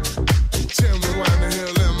 yeah, then tell me why in the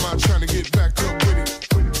hell am I trying to get back up with it?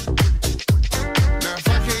 Now if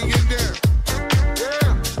I can't get down,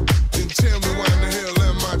 yeah, then tell me why in the hell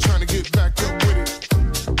am I trying to get back up with it?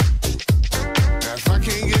 Now if I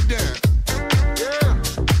can't get down, yeah,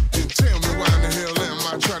 then tell me why in the hell am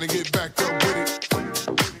I trying to get back up with it?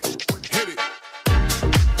 Hit it.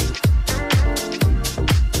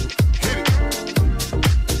 Hit it. Hit it.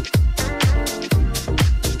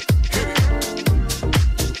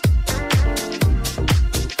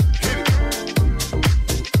 Hit it.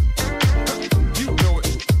 You know it.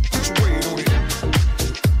 Put your weight on it.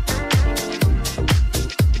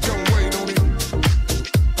 Don't wait on it.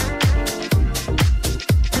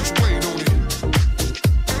 Put your weight on it.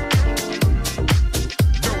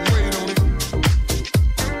 Don't wait on it.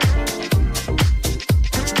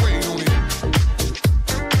 Put your weight on it.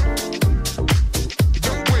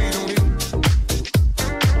 Don't wait on it.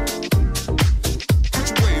 Put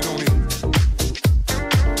your weight on it.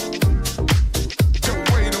 Don't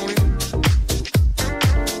wait on it.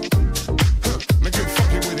 Now get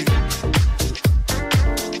funky with it.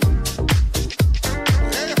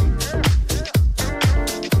 Yeah. Yeah.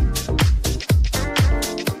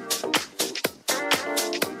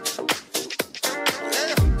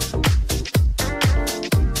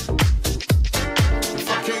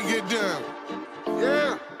 If I can't get down,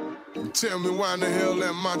 yeah, then tell me why in the hell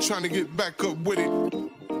am I trying to get back up with it?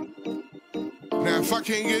 Now if I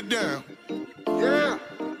can't get down, yeah,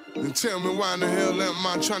 then tell me why in the hell am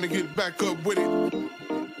I trying to get back up with it?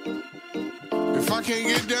 If I can't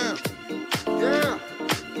get down, yeah,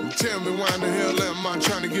 then tell me why in the hell am I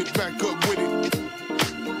trying to get back up with it?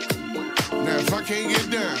 Now if I can't get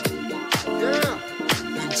down, yeah,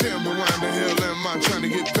 then tell me why in the hell am I trying to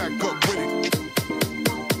get back up with it?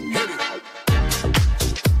 Hit it.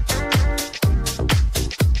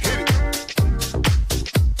 Hit it.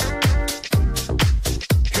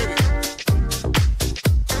 Hit it.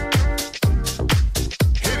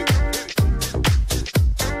 Hit it.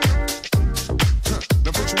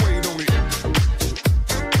 Now put your weight on it.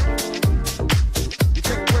 You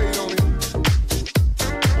can't wait on it.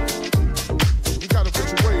 You gotta put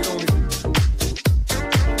your weight on it.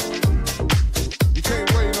 You can't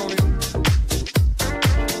wait on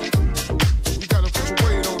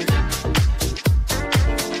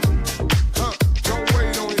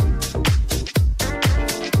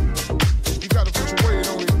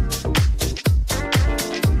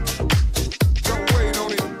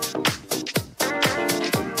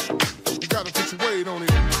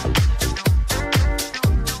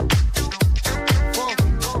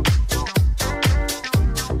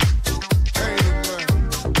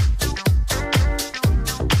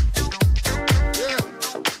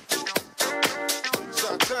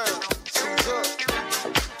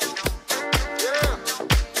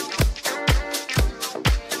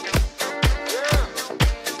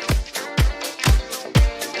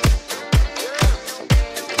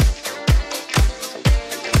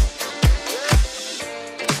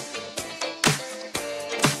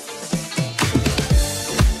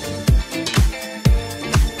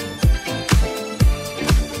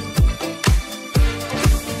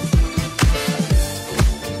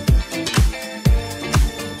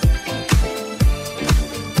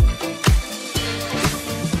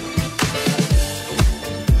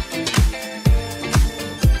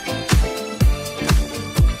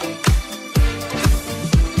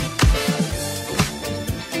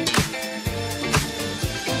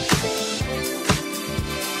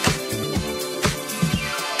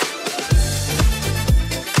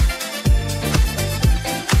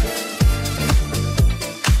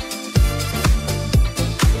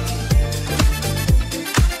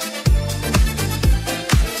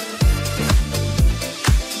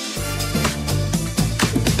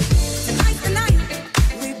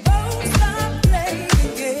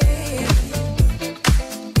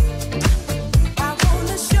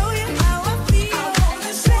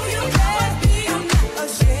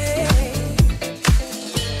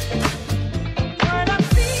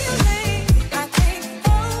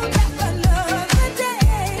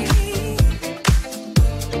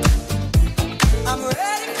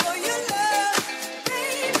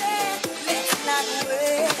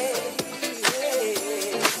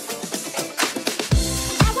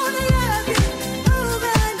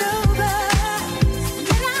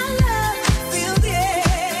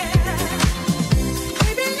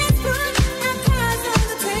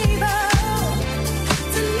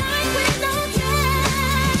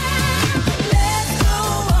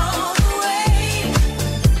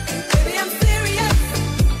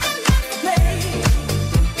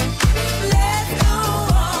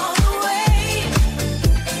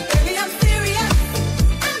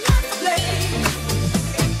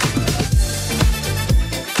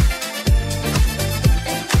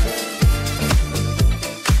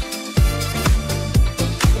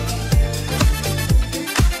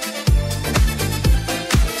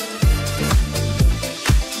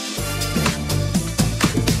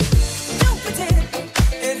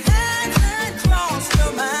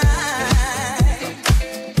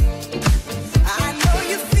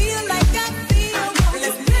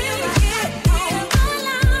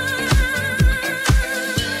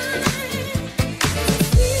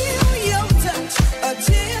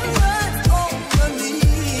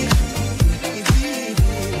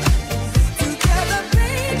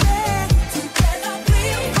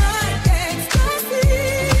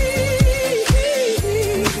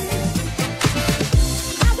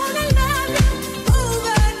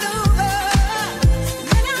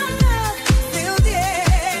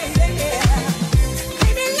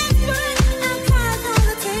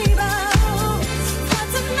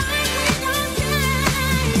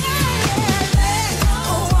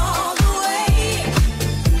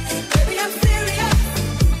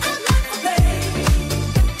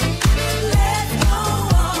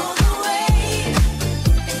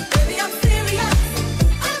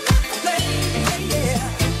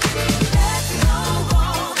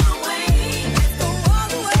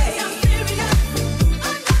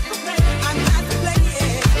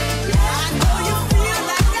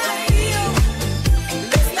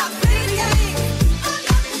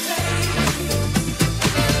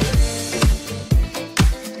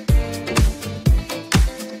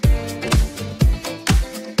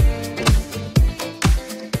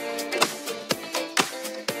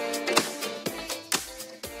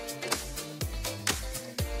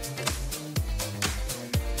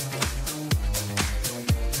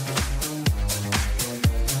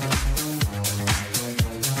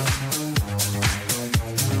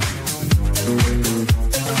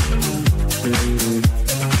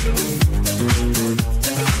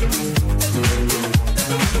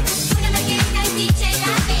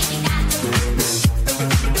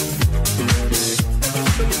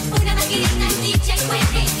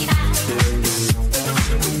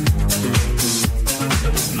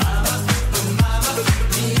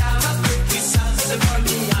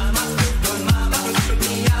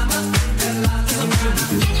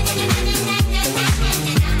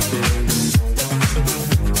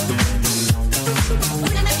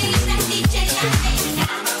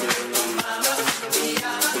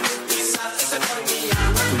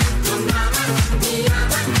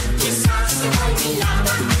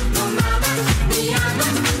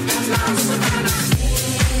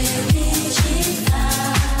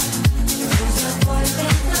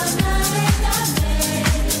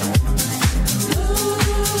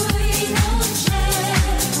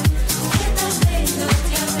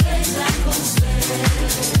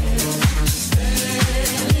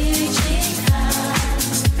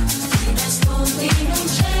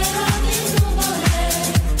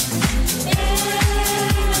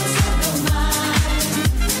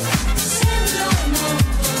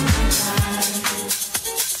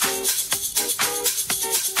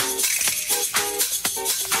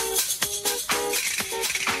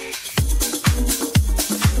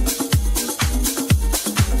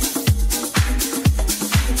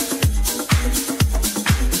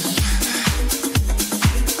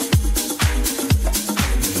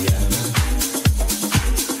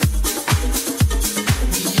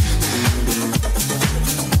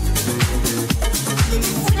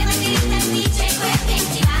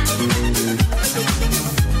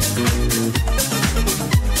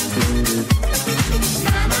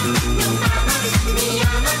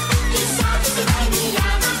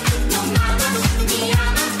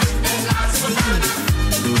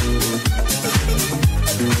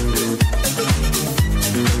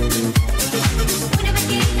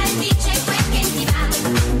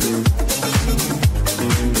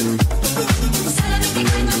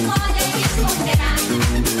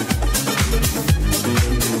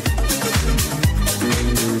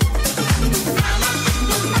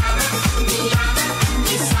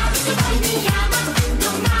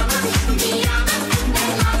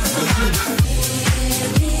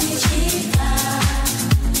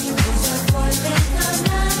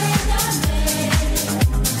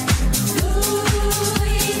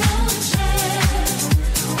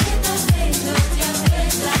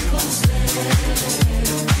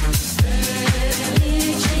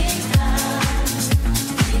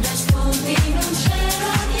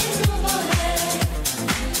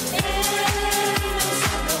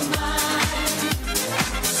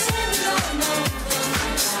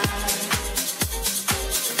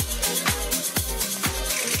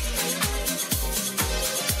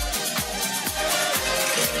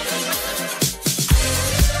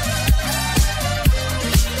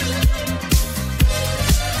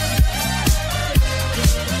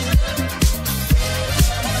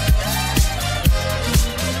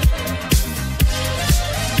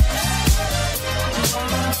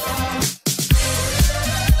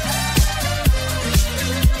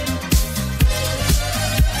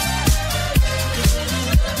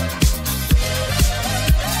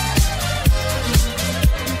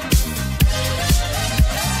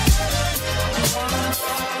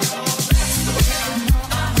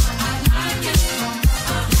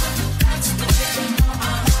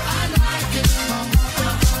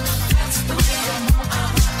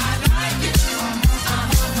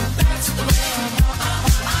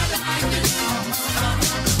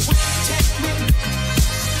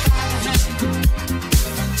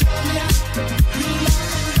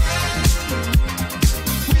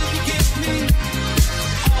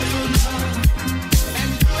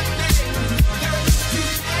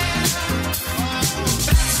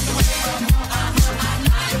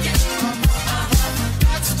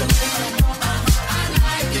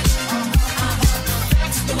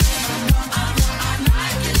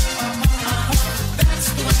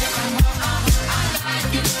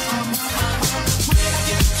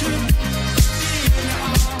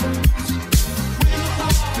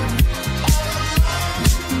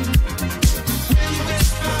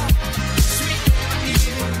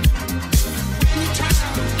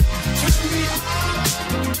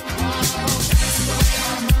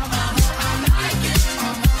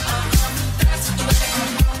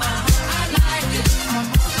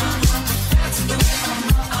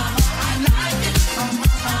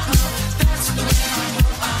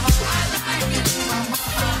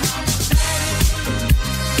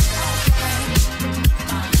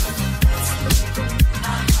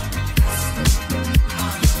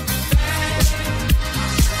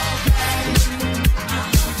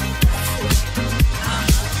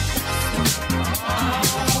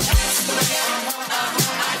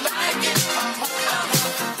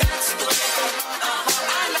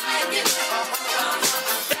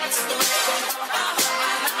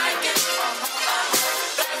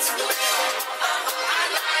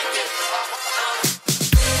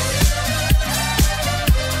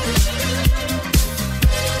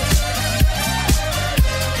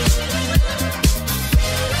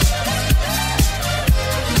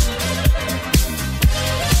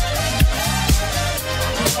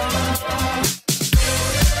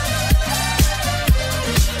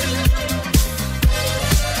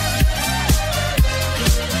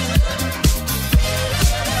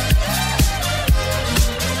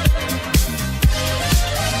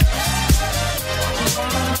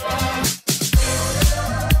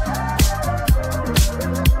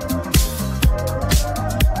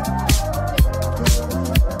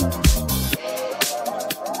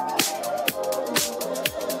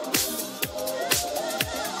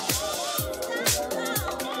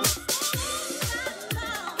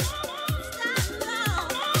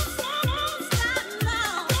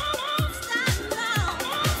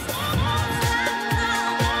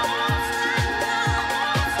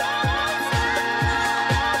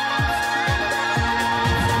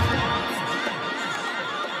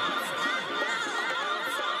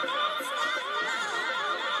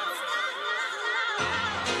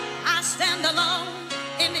stand alone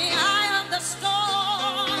in the eye of the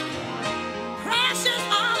storm. Pressures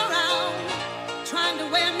all around, trying to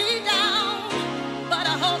wear me down. But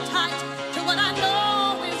I hold tight to what I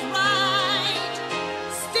know is right.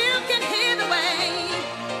 Still can hear the way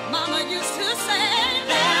Mama used to say,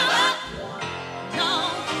 never, no,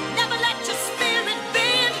 never let your spirit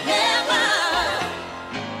bend. Never,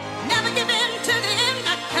 never give in to the end.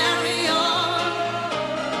 I carry on.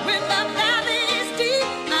 When the valley is deep,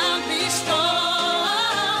 I'll be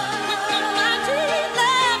strong. With the mighty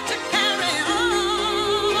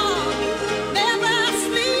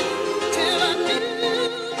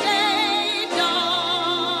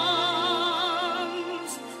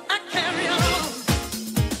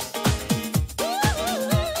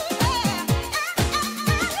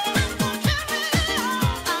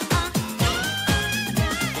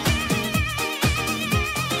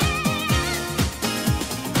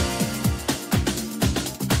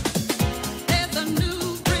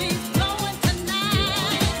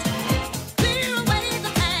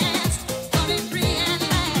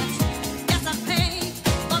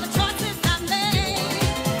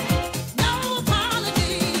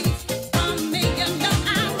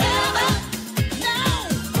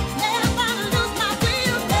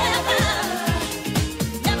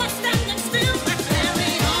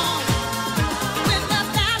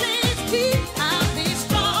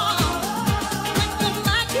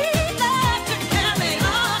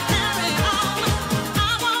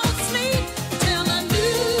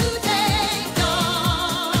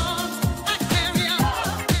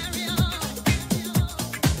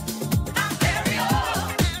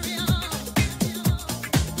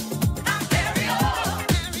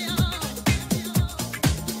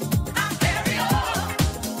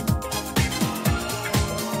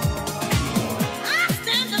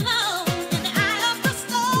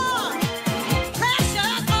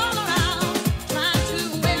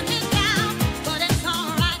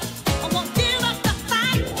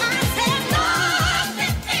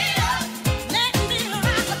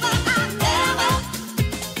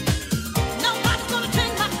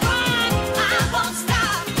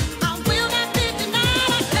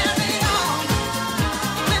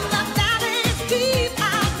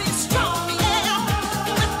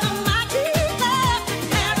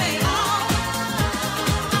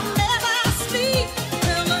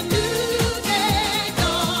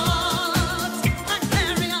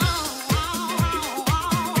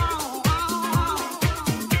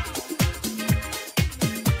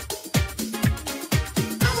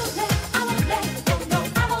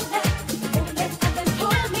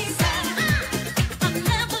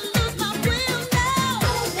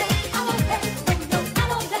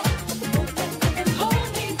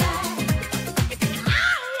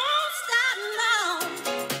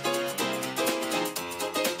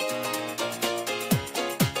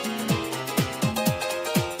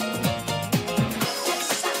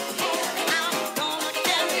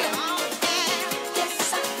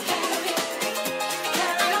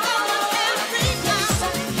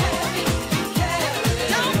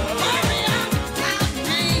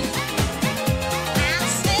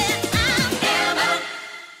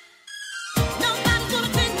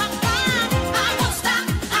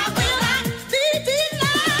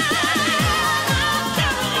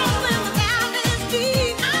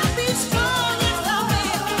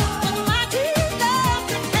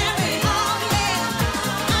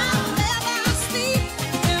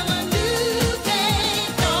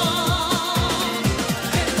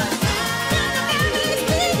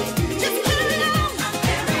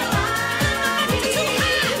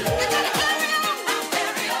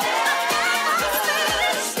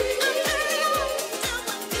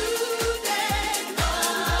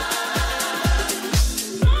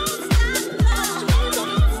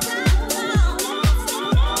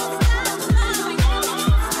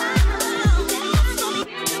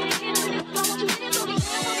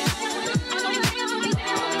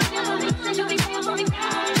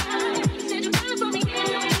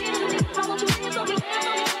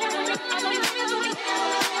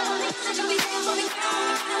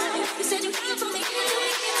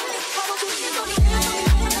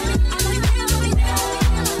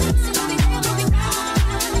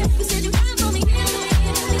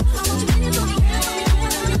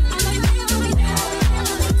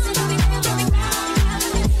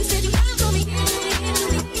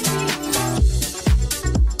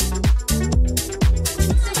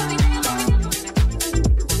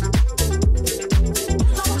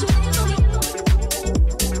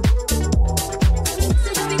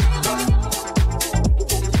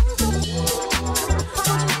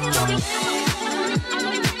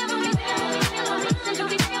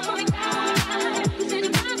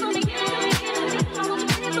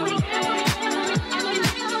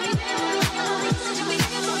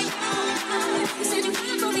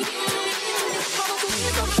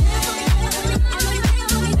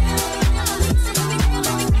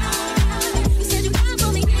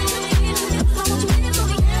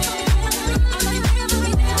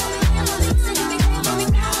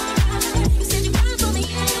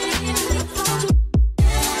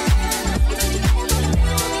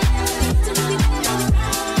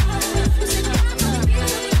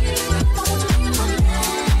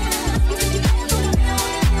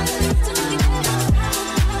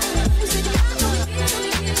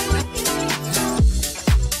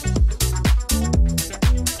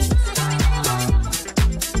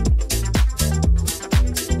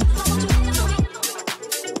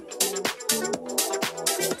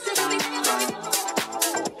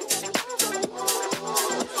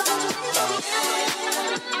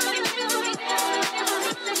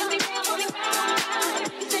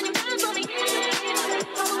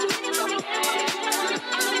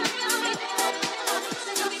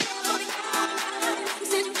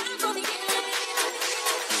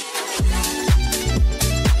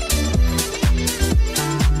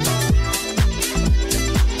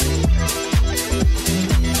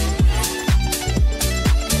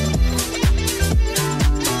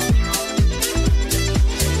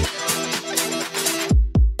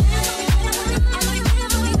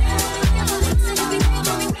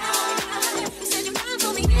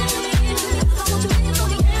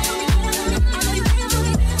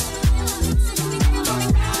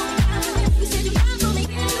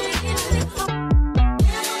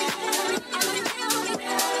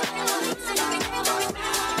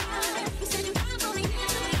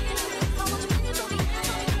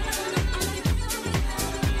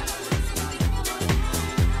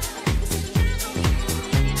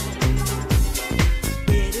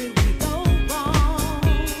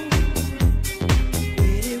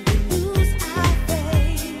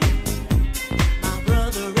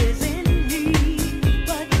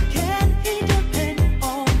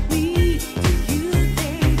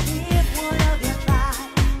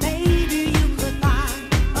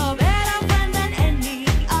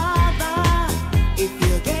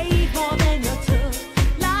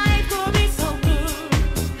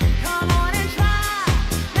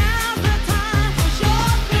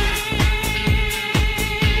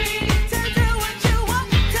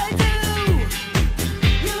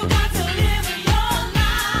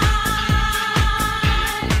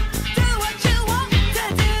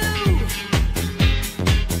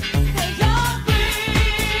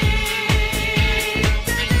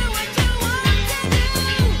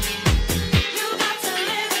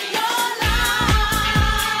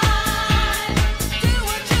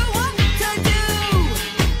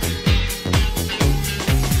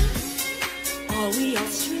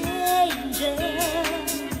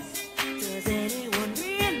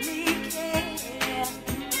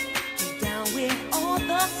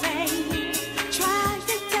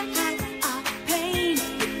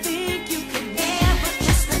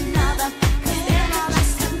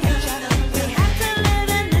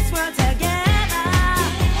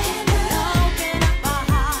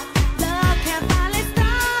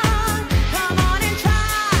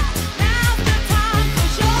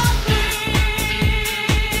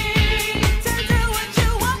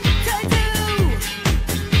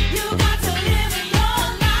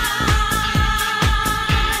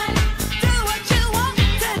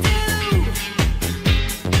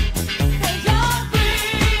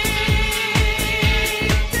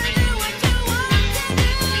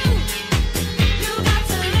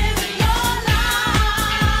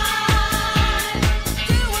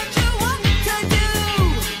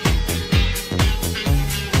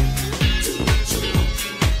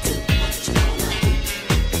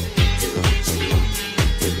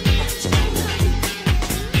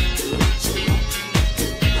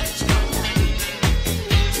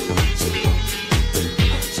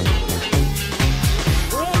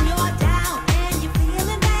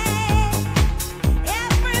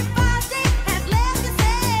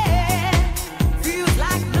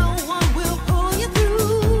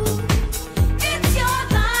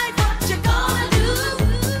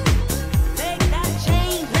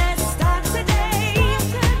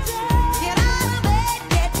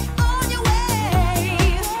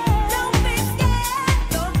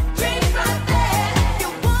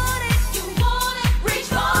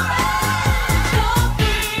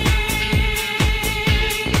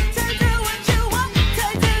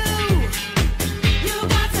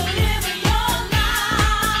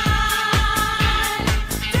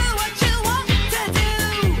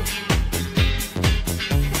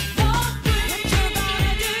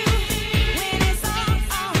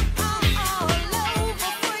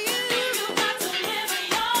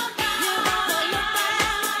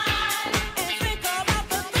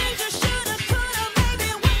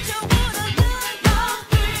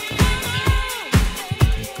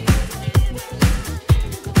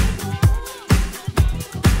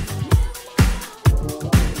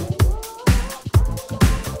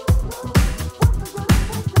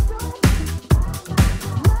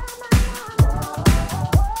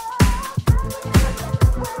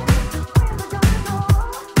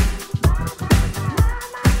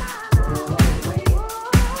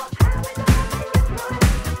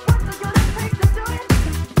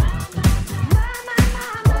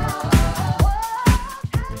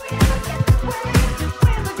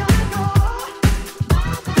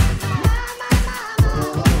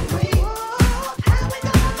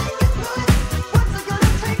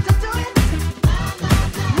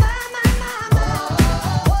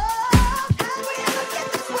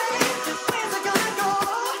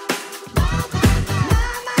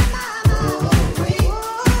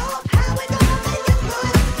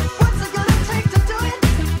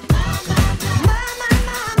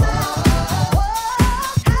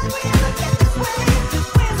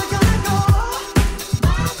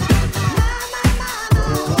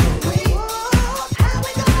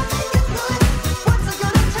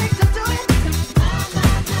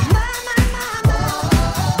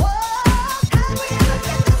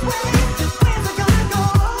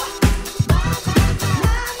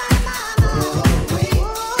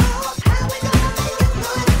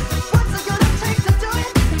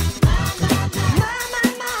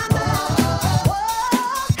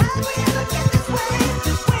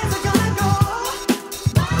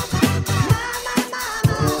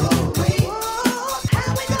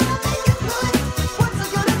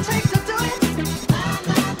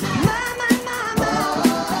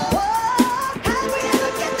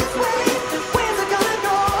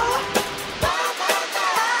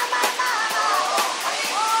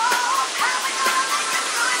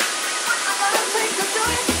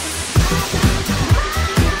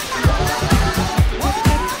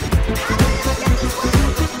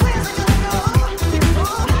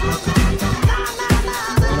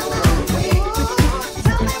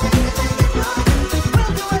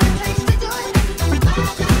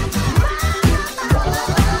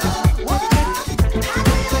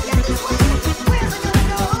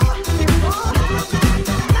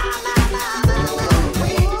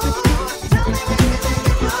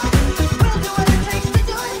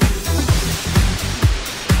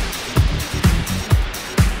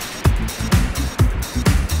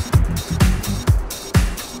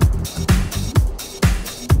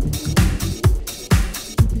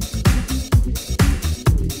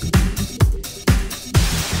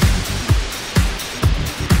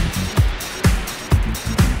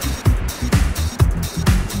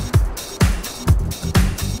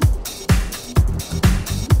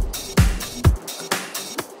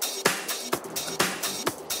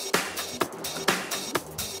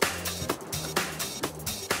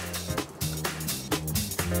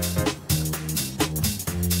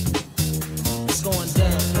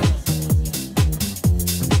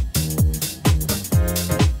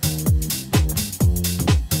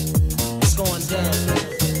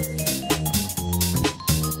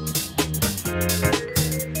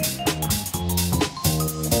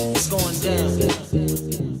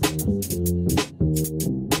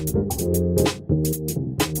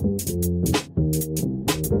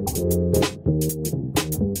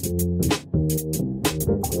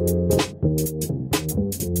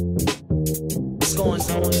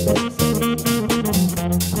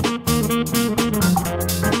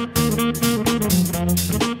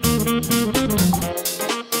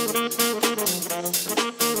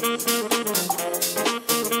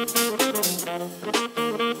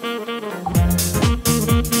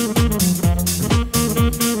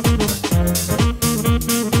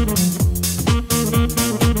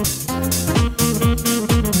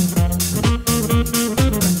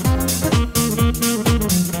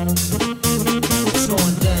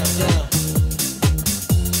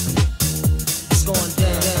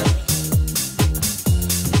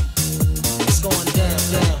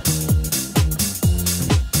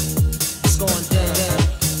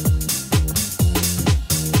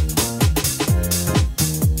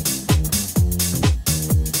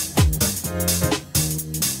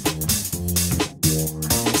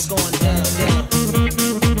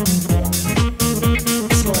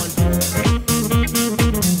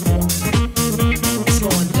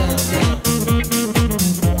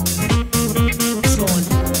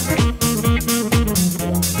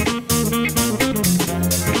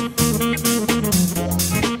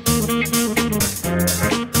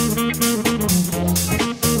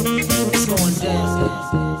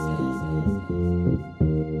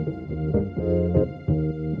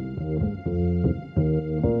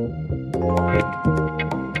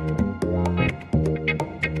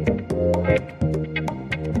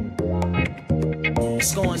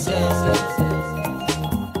It's going down.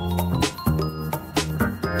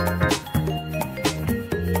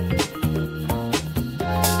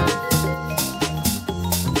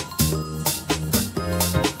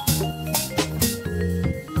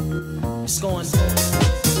 It's going down.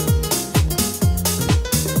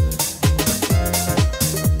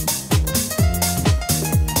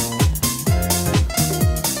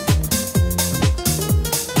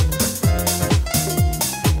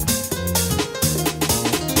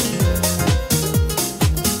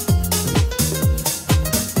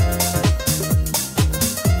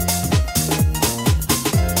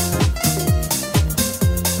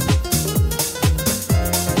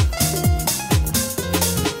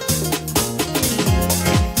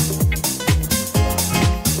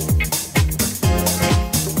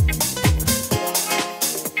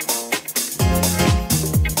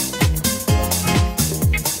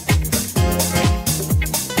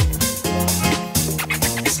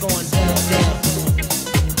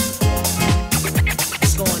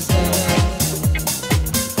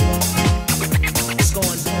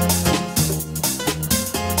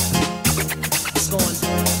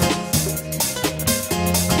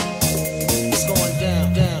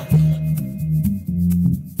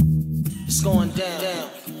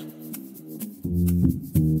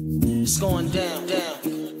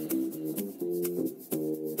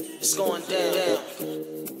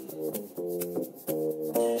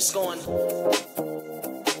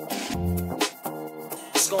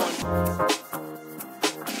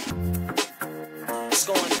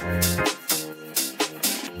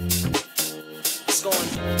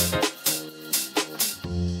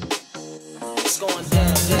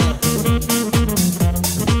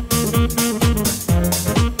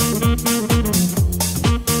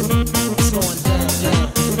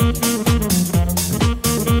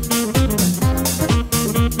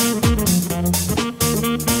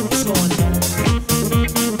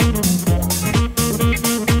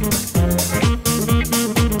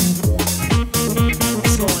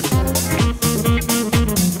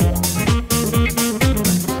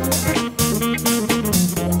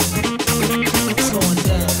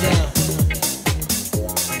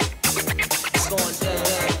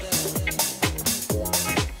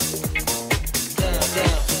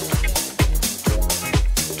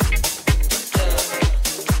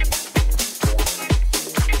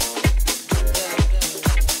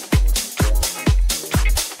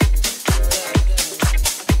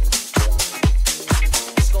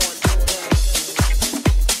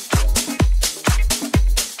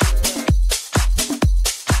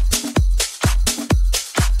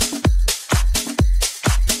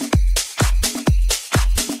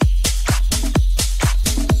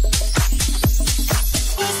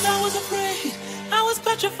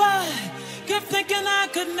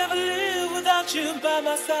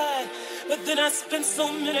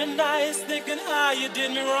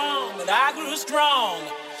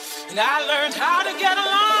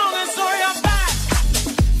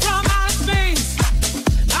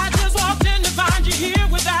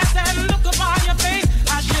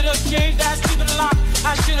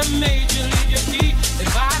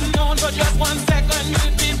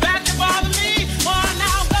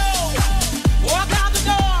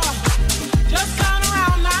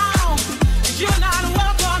 You're not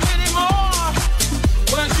welcome.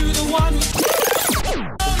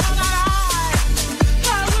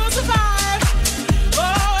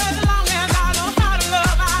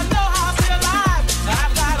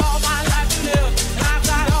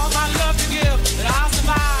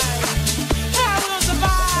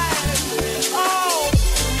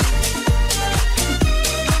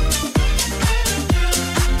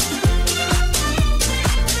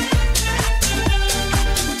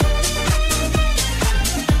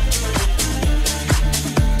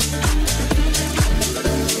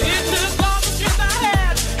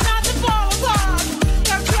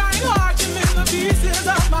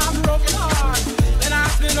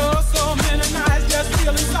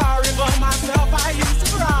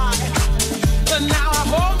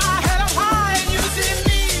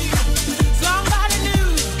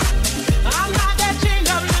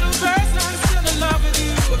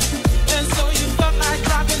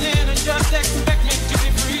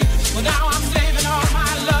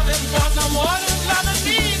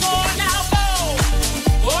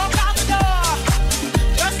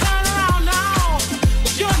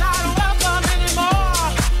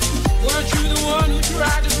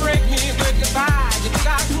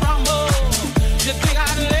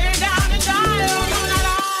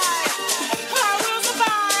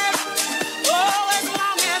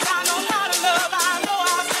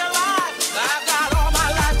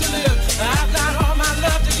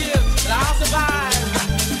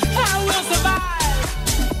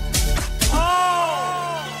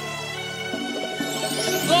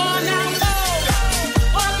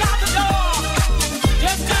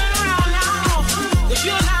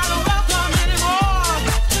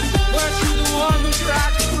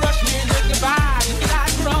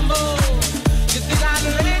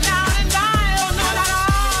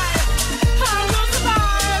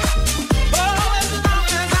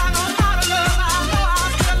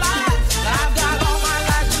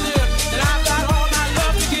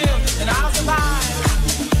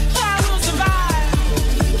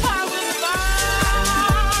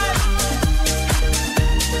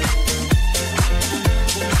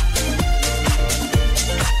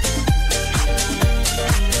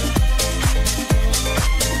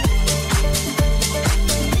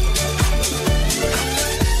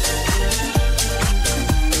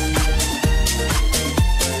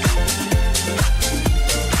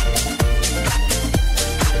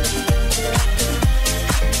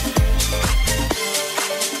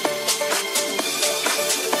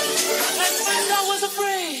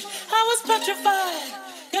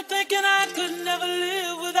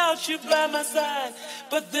 my side.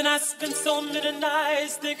 But then I spent so many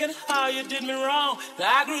nights thinking how you did me wrong. And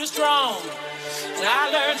I grew strong, and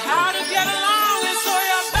I learned how to get along. And so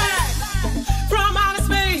you're back from outer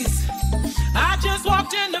space. I just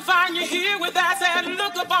walked in to find you here with that sad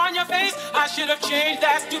look upon your face. I should have changed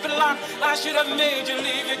that stupid lock. I should have made you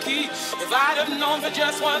leave your key. If I'd have known for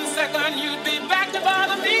just 1 second you'd be back to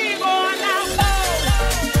bother me. Going out,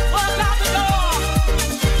 walk out the door.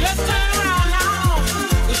 Just turn around now,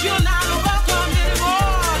 'cause you're not welcome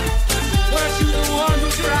anymore. Weren't you the one who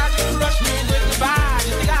tried to crush me with goodbye?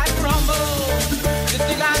 You think I'd crumble? You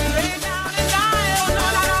think I'd lay down and die? Oh, no,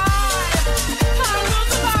 no, no. I will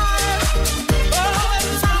survive. Oh,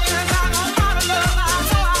 as long as I know how to love, I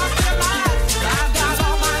know I'll be alive. I've got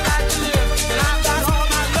all my life to live, and I've got all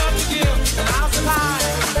my love to give, and I'll survive.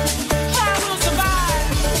 I will survive.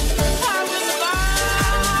 I will survive.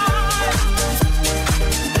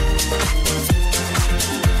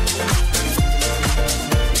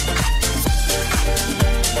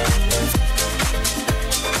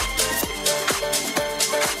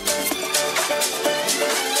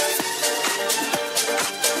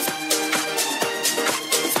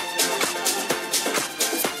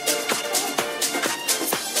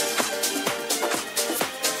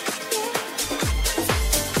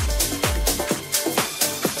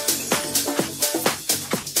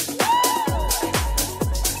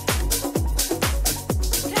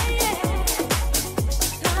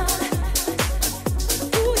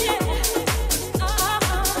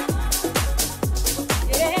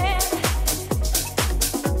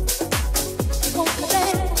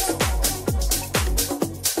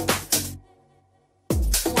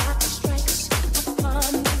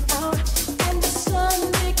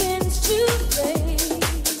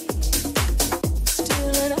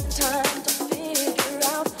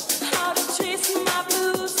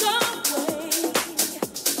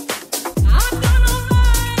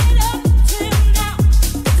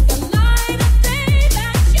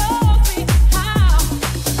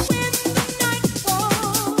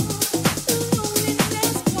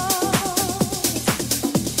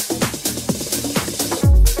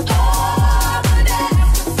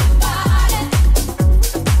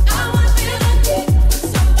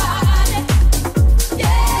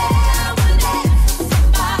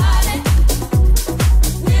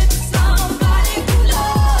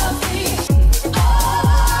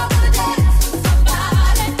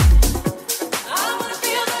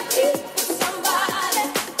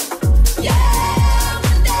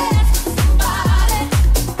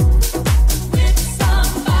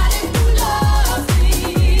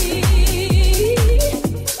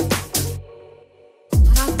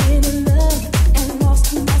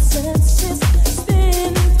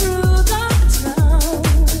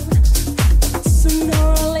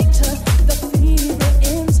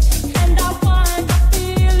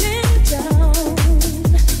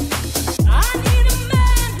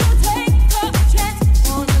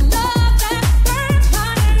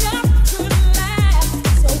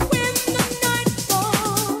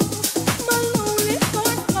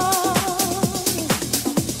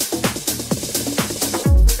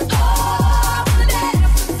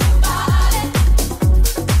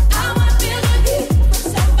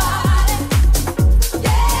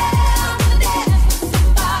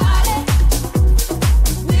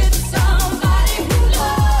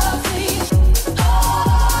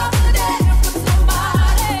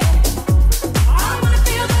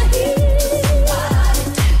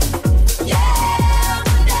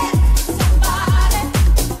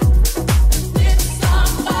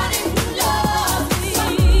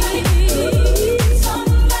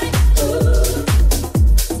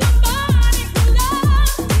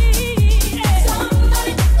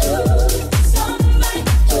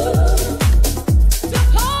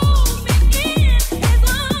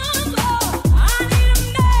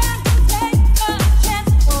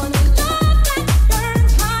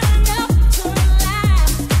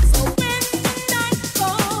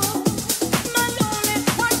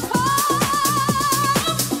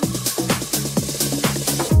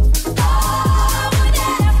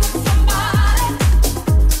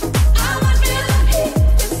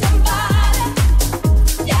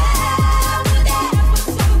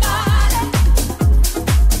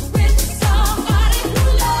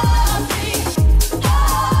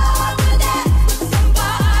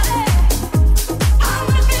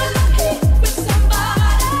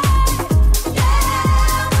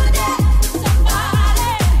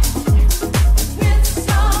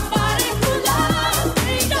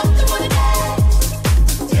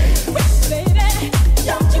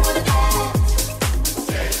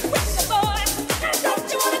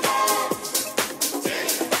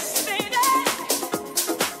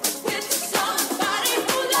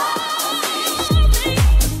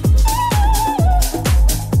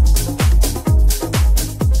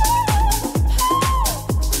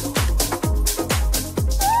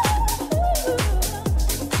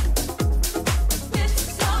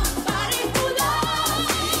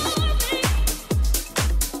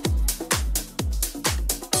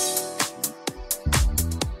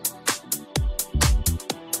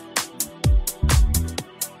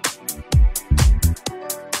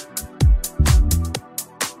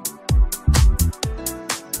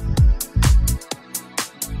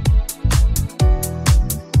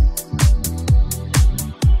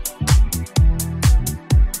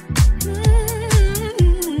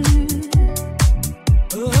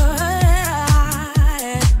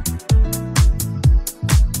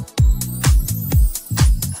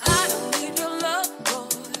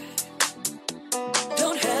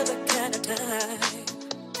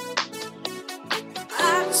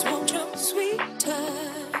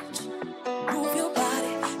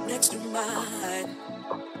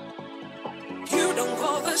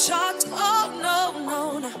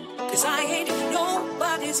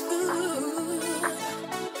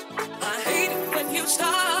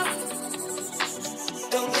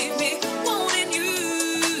 Don't leave me wanting you.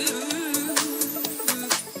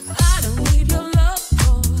 I don't need your love,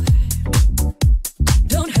 boy.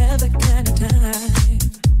 Don't have that kind of time.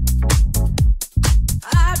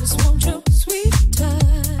 I just want your sweet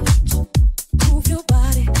touch. Move your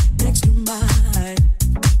body next to mine.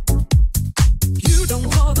 You don't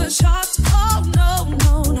call the shots, oh no,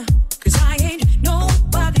 no, no. 'Cause I ain't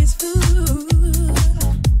nobody's fool.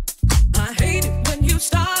 I hate it when you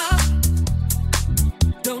stop.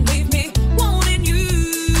 Don't leave me wanting you.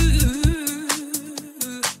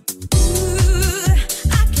 Ooh,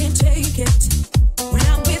 I can't take it when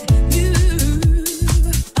I'm with you.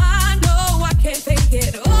 I know I can't fake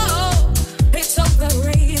it. Oh, it's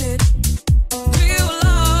overrated. Real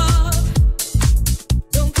love.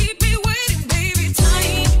 Don't keep me waiting, baby.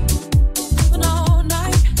 Time moving all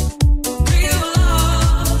night. Real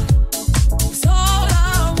love is all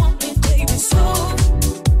I want, baby. So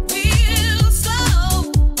real, so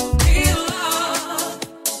real love.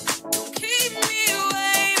 Don't keep me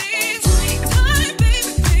waiting. Time,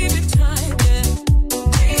 baby, baby, time, yeah.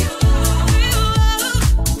 Real love,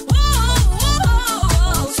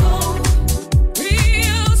 oh, so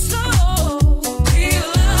real, so real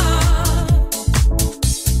love.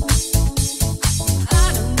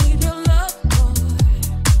 I don't need your love, boy.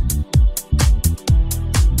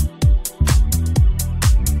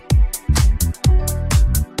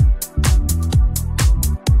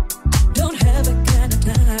 Don't have that kind of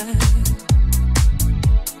time.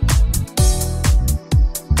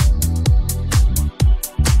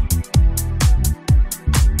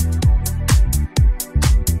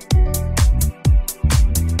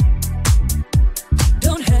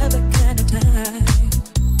 Don't have that kind of time.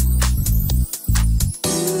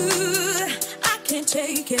 Ooh, I can't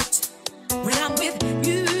take it when I'm with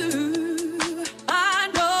you. I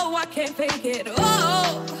know I can't fake it.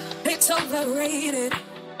 Oh, it's overrated.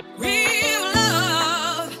 Real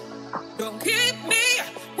love. Don't keep me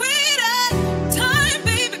waiting. Time,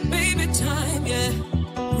 baby, baby, time, yeah.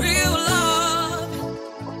 Real love.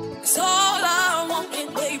 It's all I want,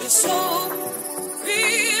 and baby, so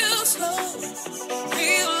real slow.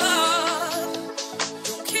 Real love.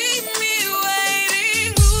 Don't keep me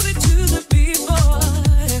waiting. Move it to the beat,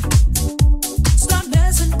 boy. Stop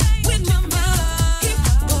messing with my mind,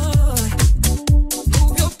 boy.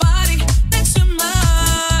 Move your body next to mine.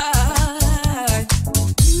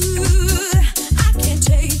 Ooh, I can't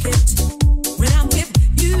take it when I'm with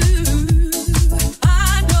you. I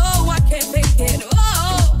know I can't fake it.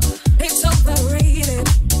 Oh, it's overrated.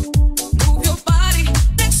 Move your body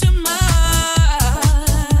next to mine.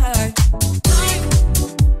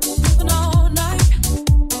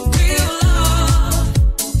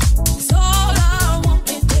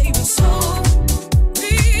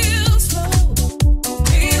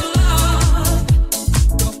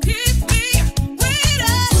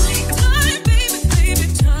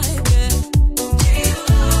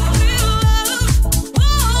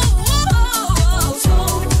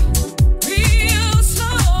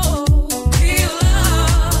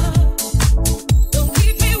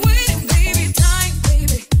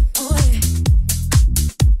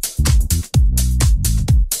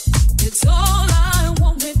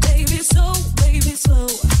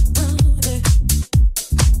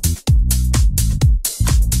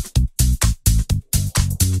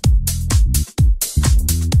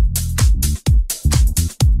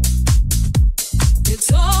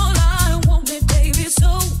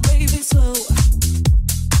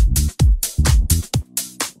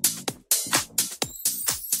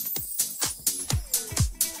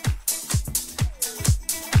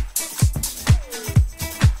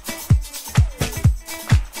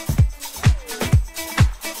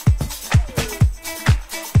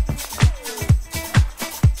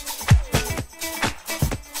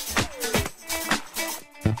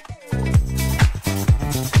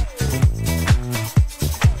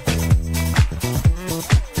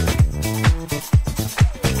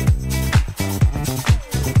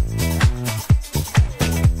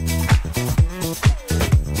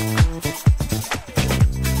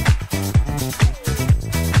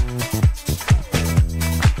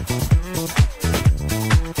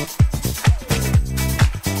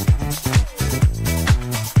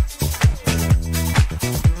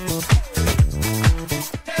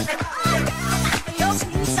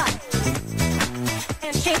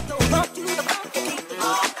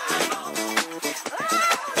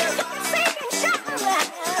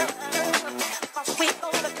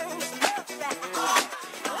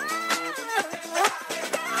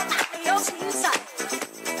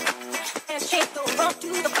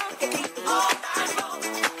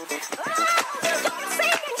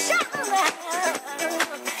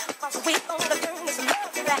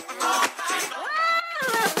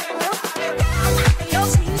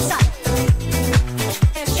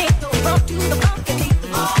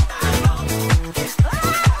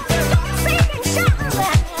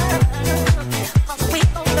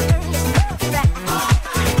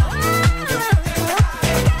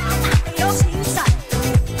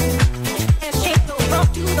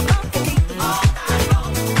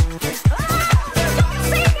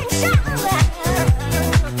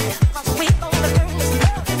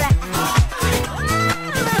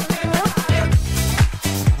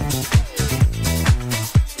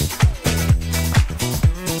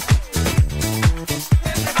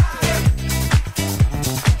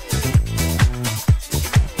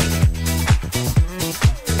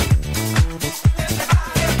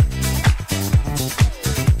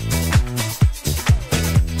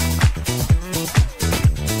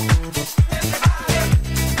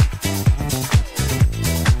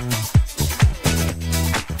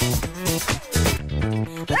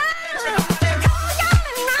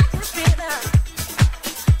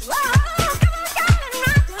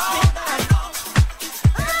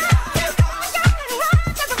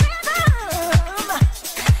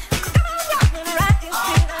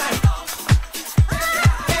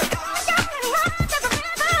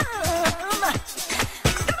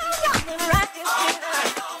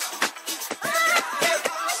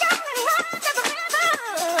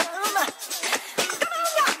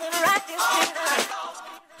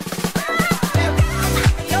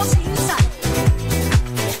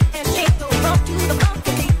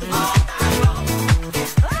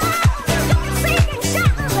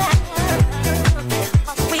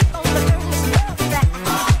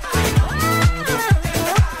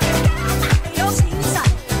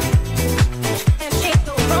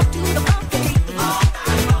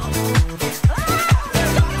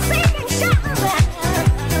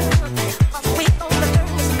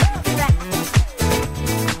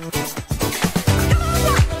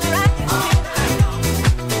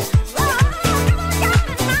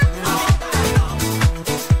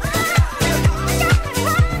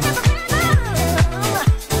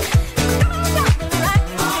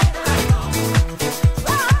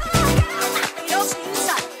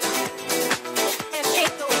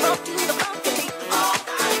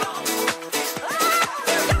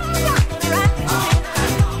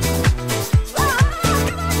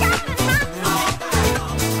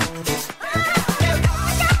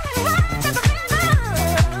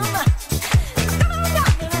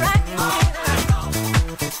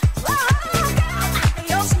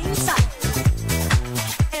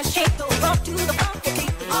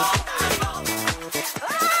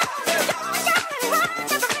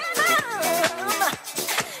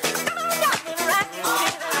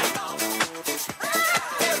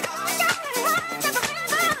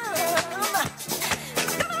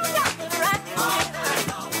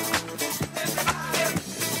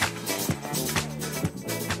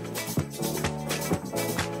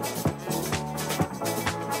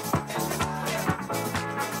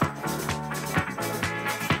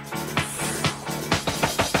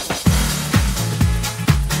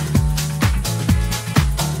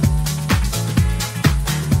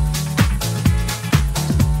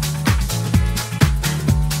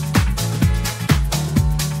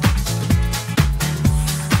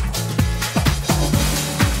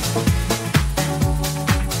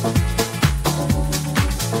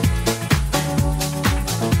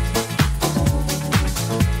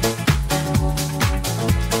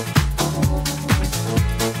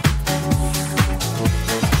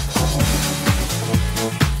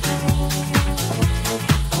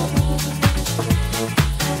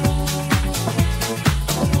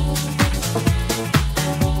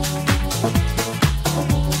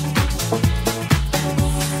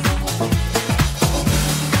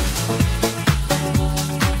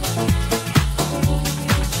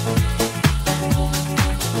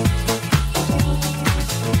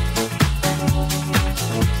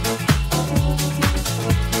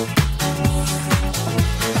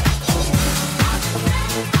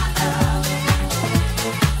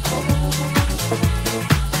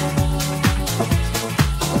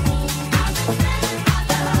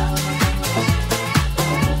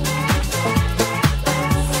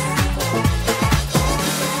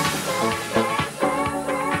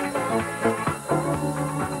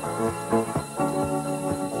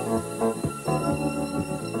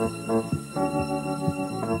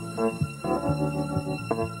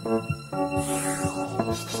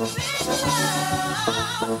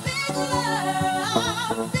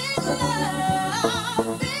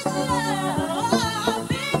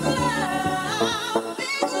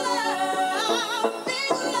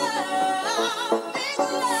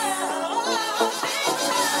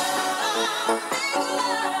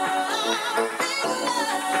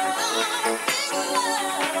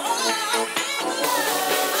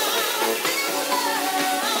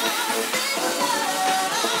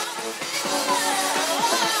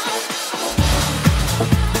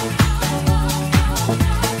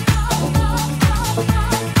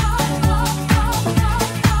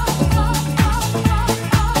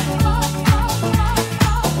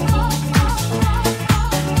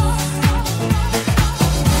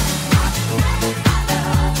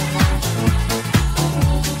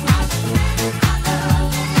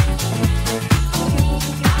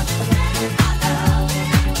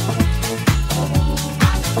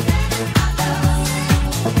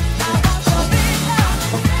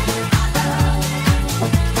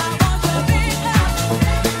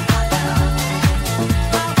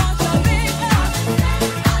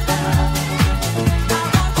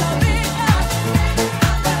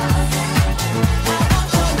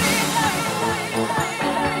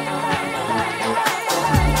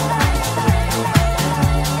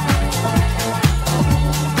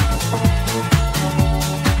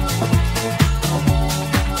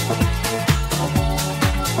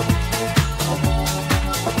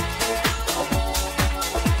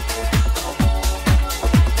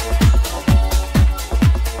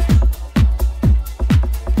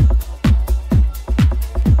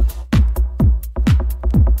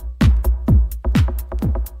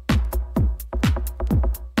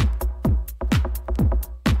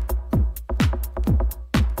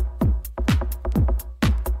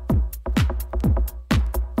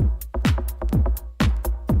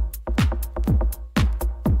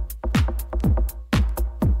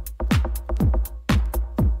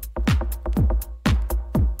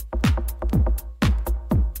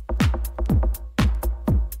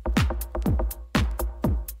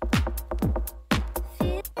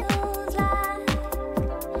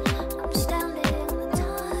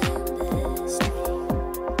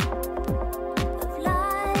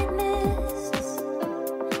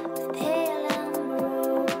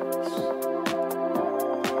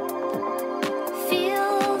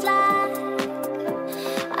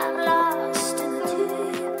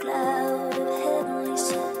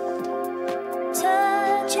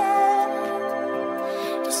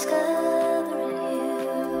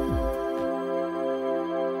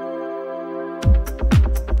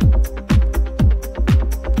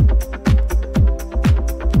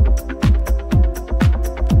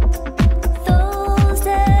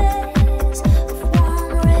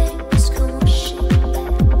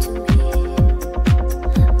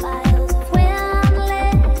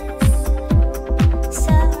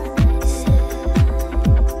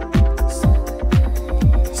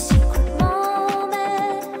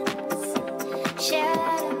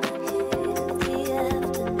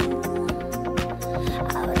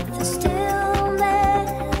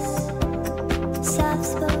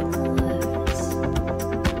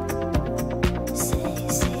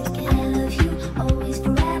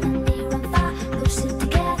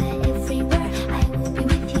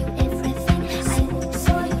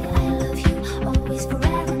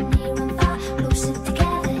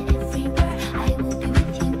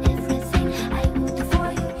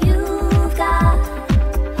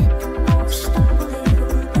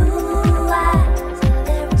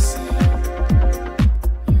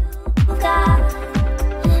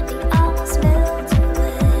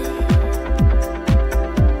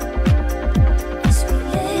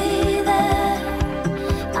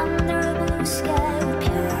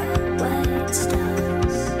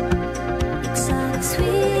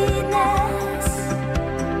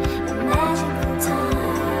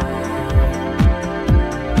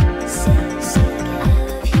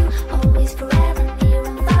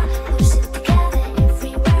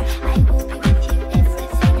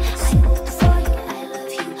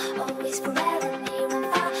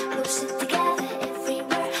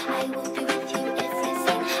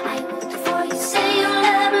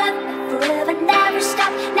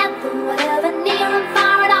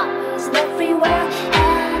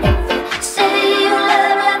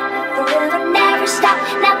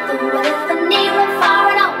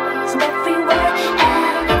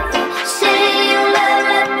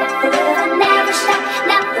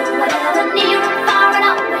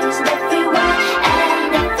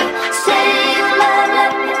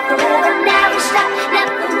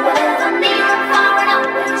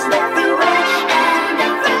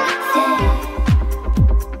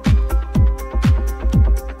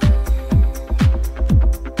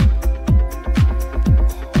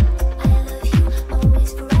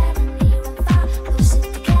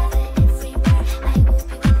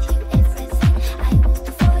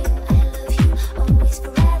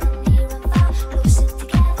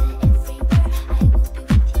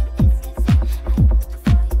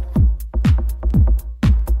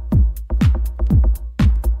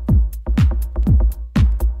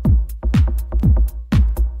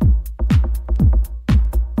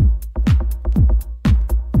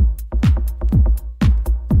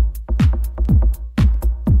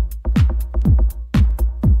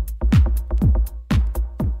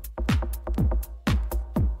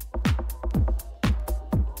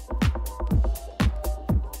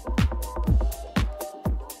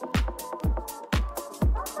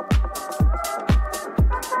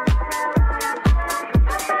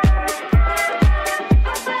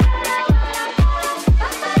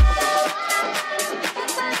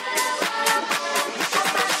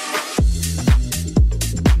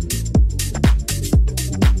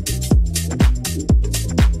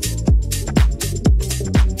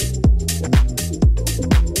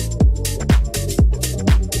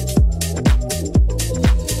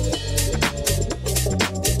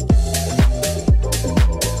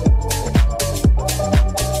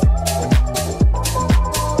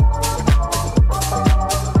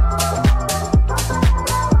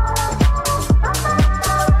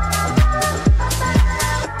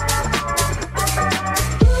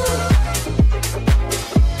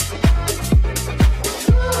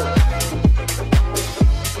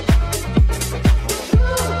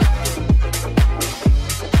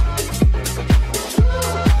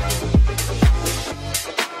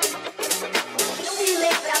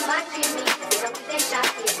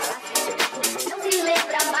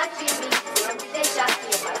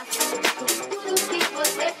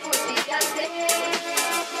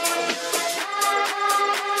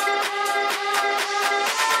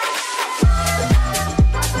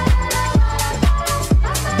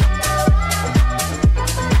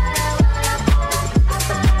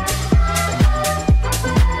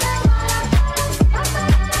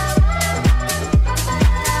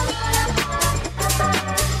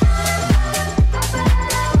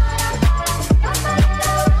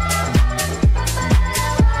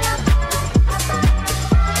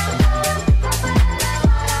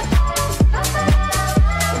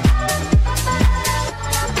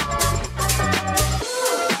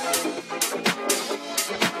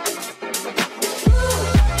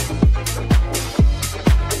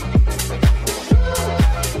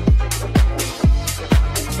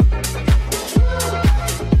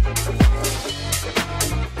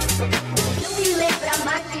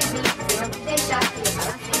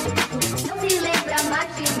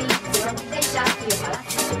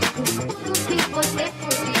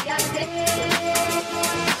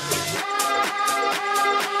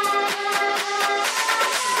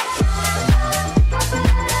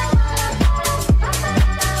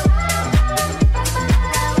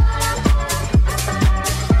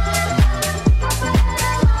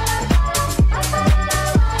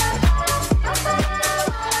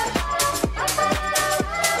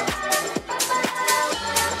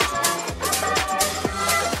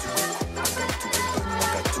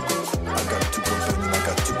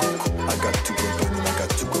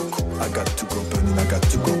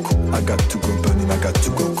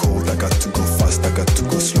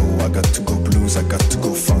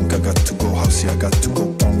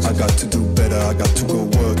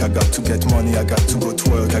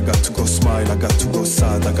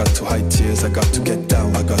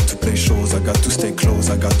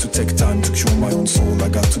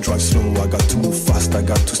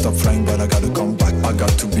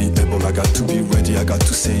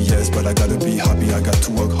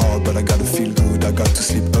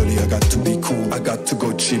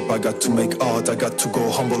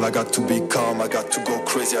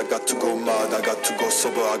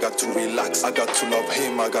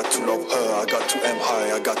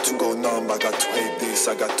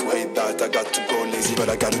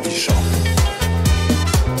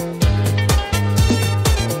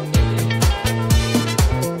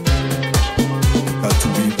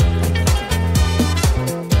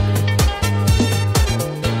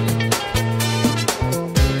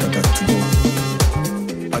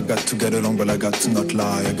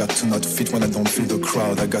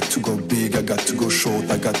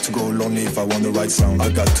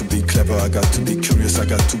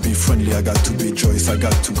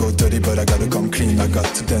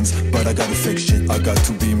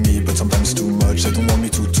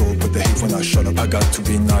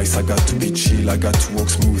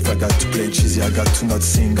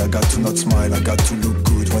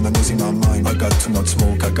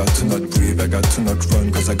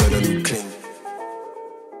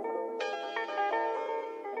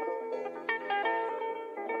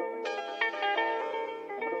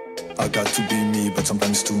 I got to be me, but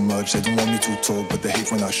sometimes too much. They don't want me to talk, but they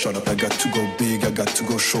hate when I shut up. I got to go big, I got to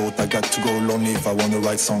go short, I got to go lonely if I want to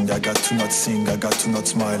write song. I got to not sing, I got to not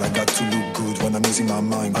smile, I got to look good when I'm losing my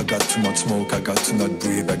mind. I got to not smoke, I got to not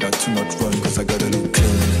breathe, I got to not run, cause I gotta look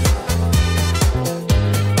clean.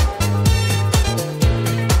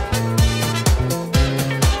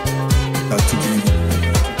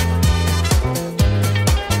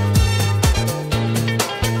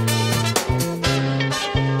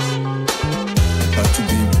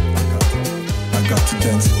 Got to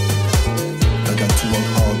dance, I got to work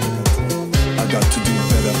hard, I got to do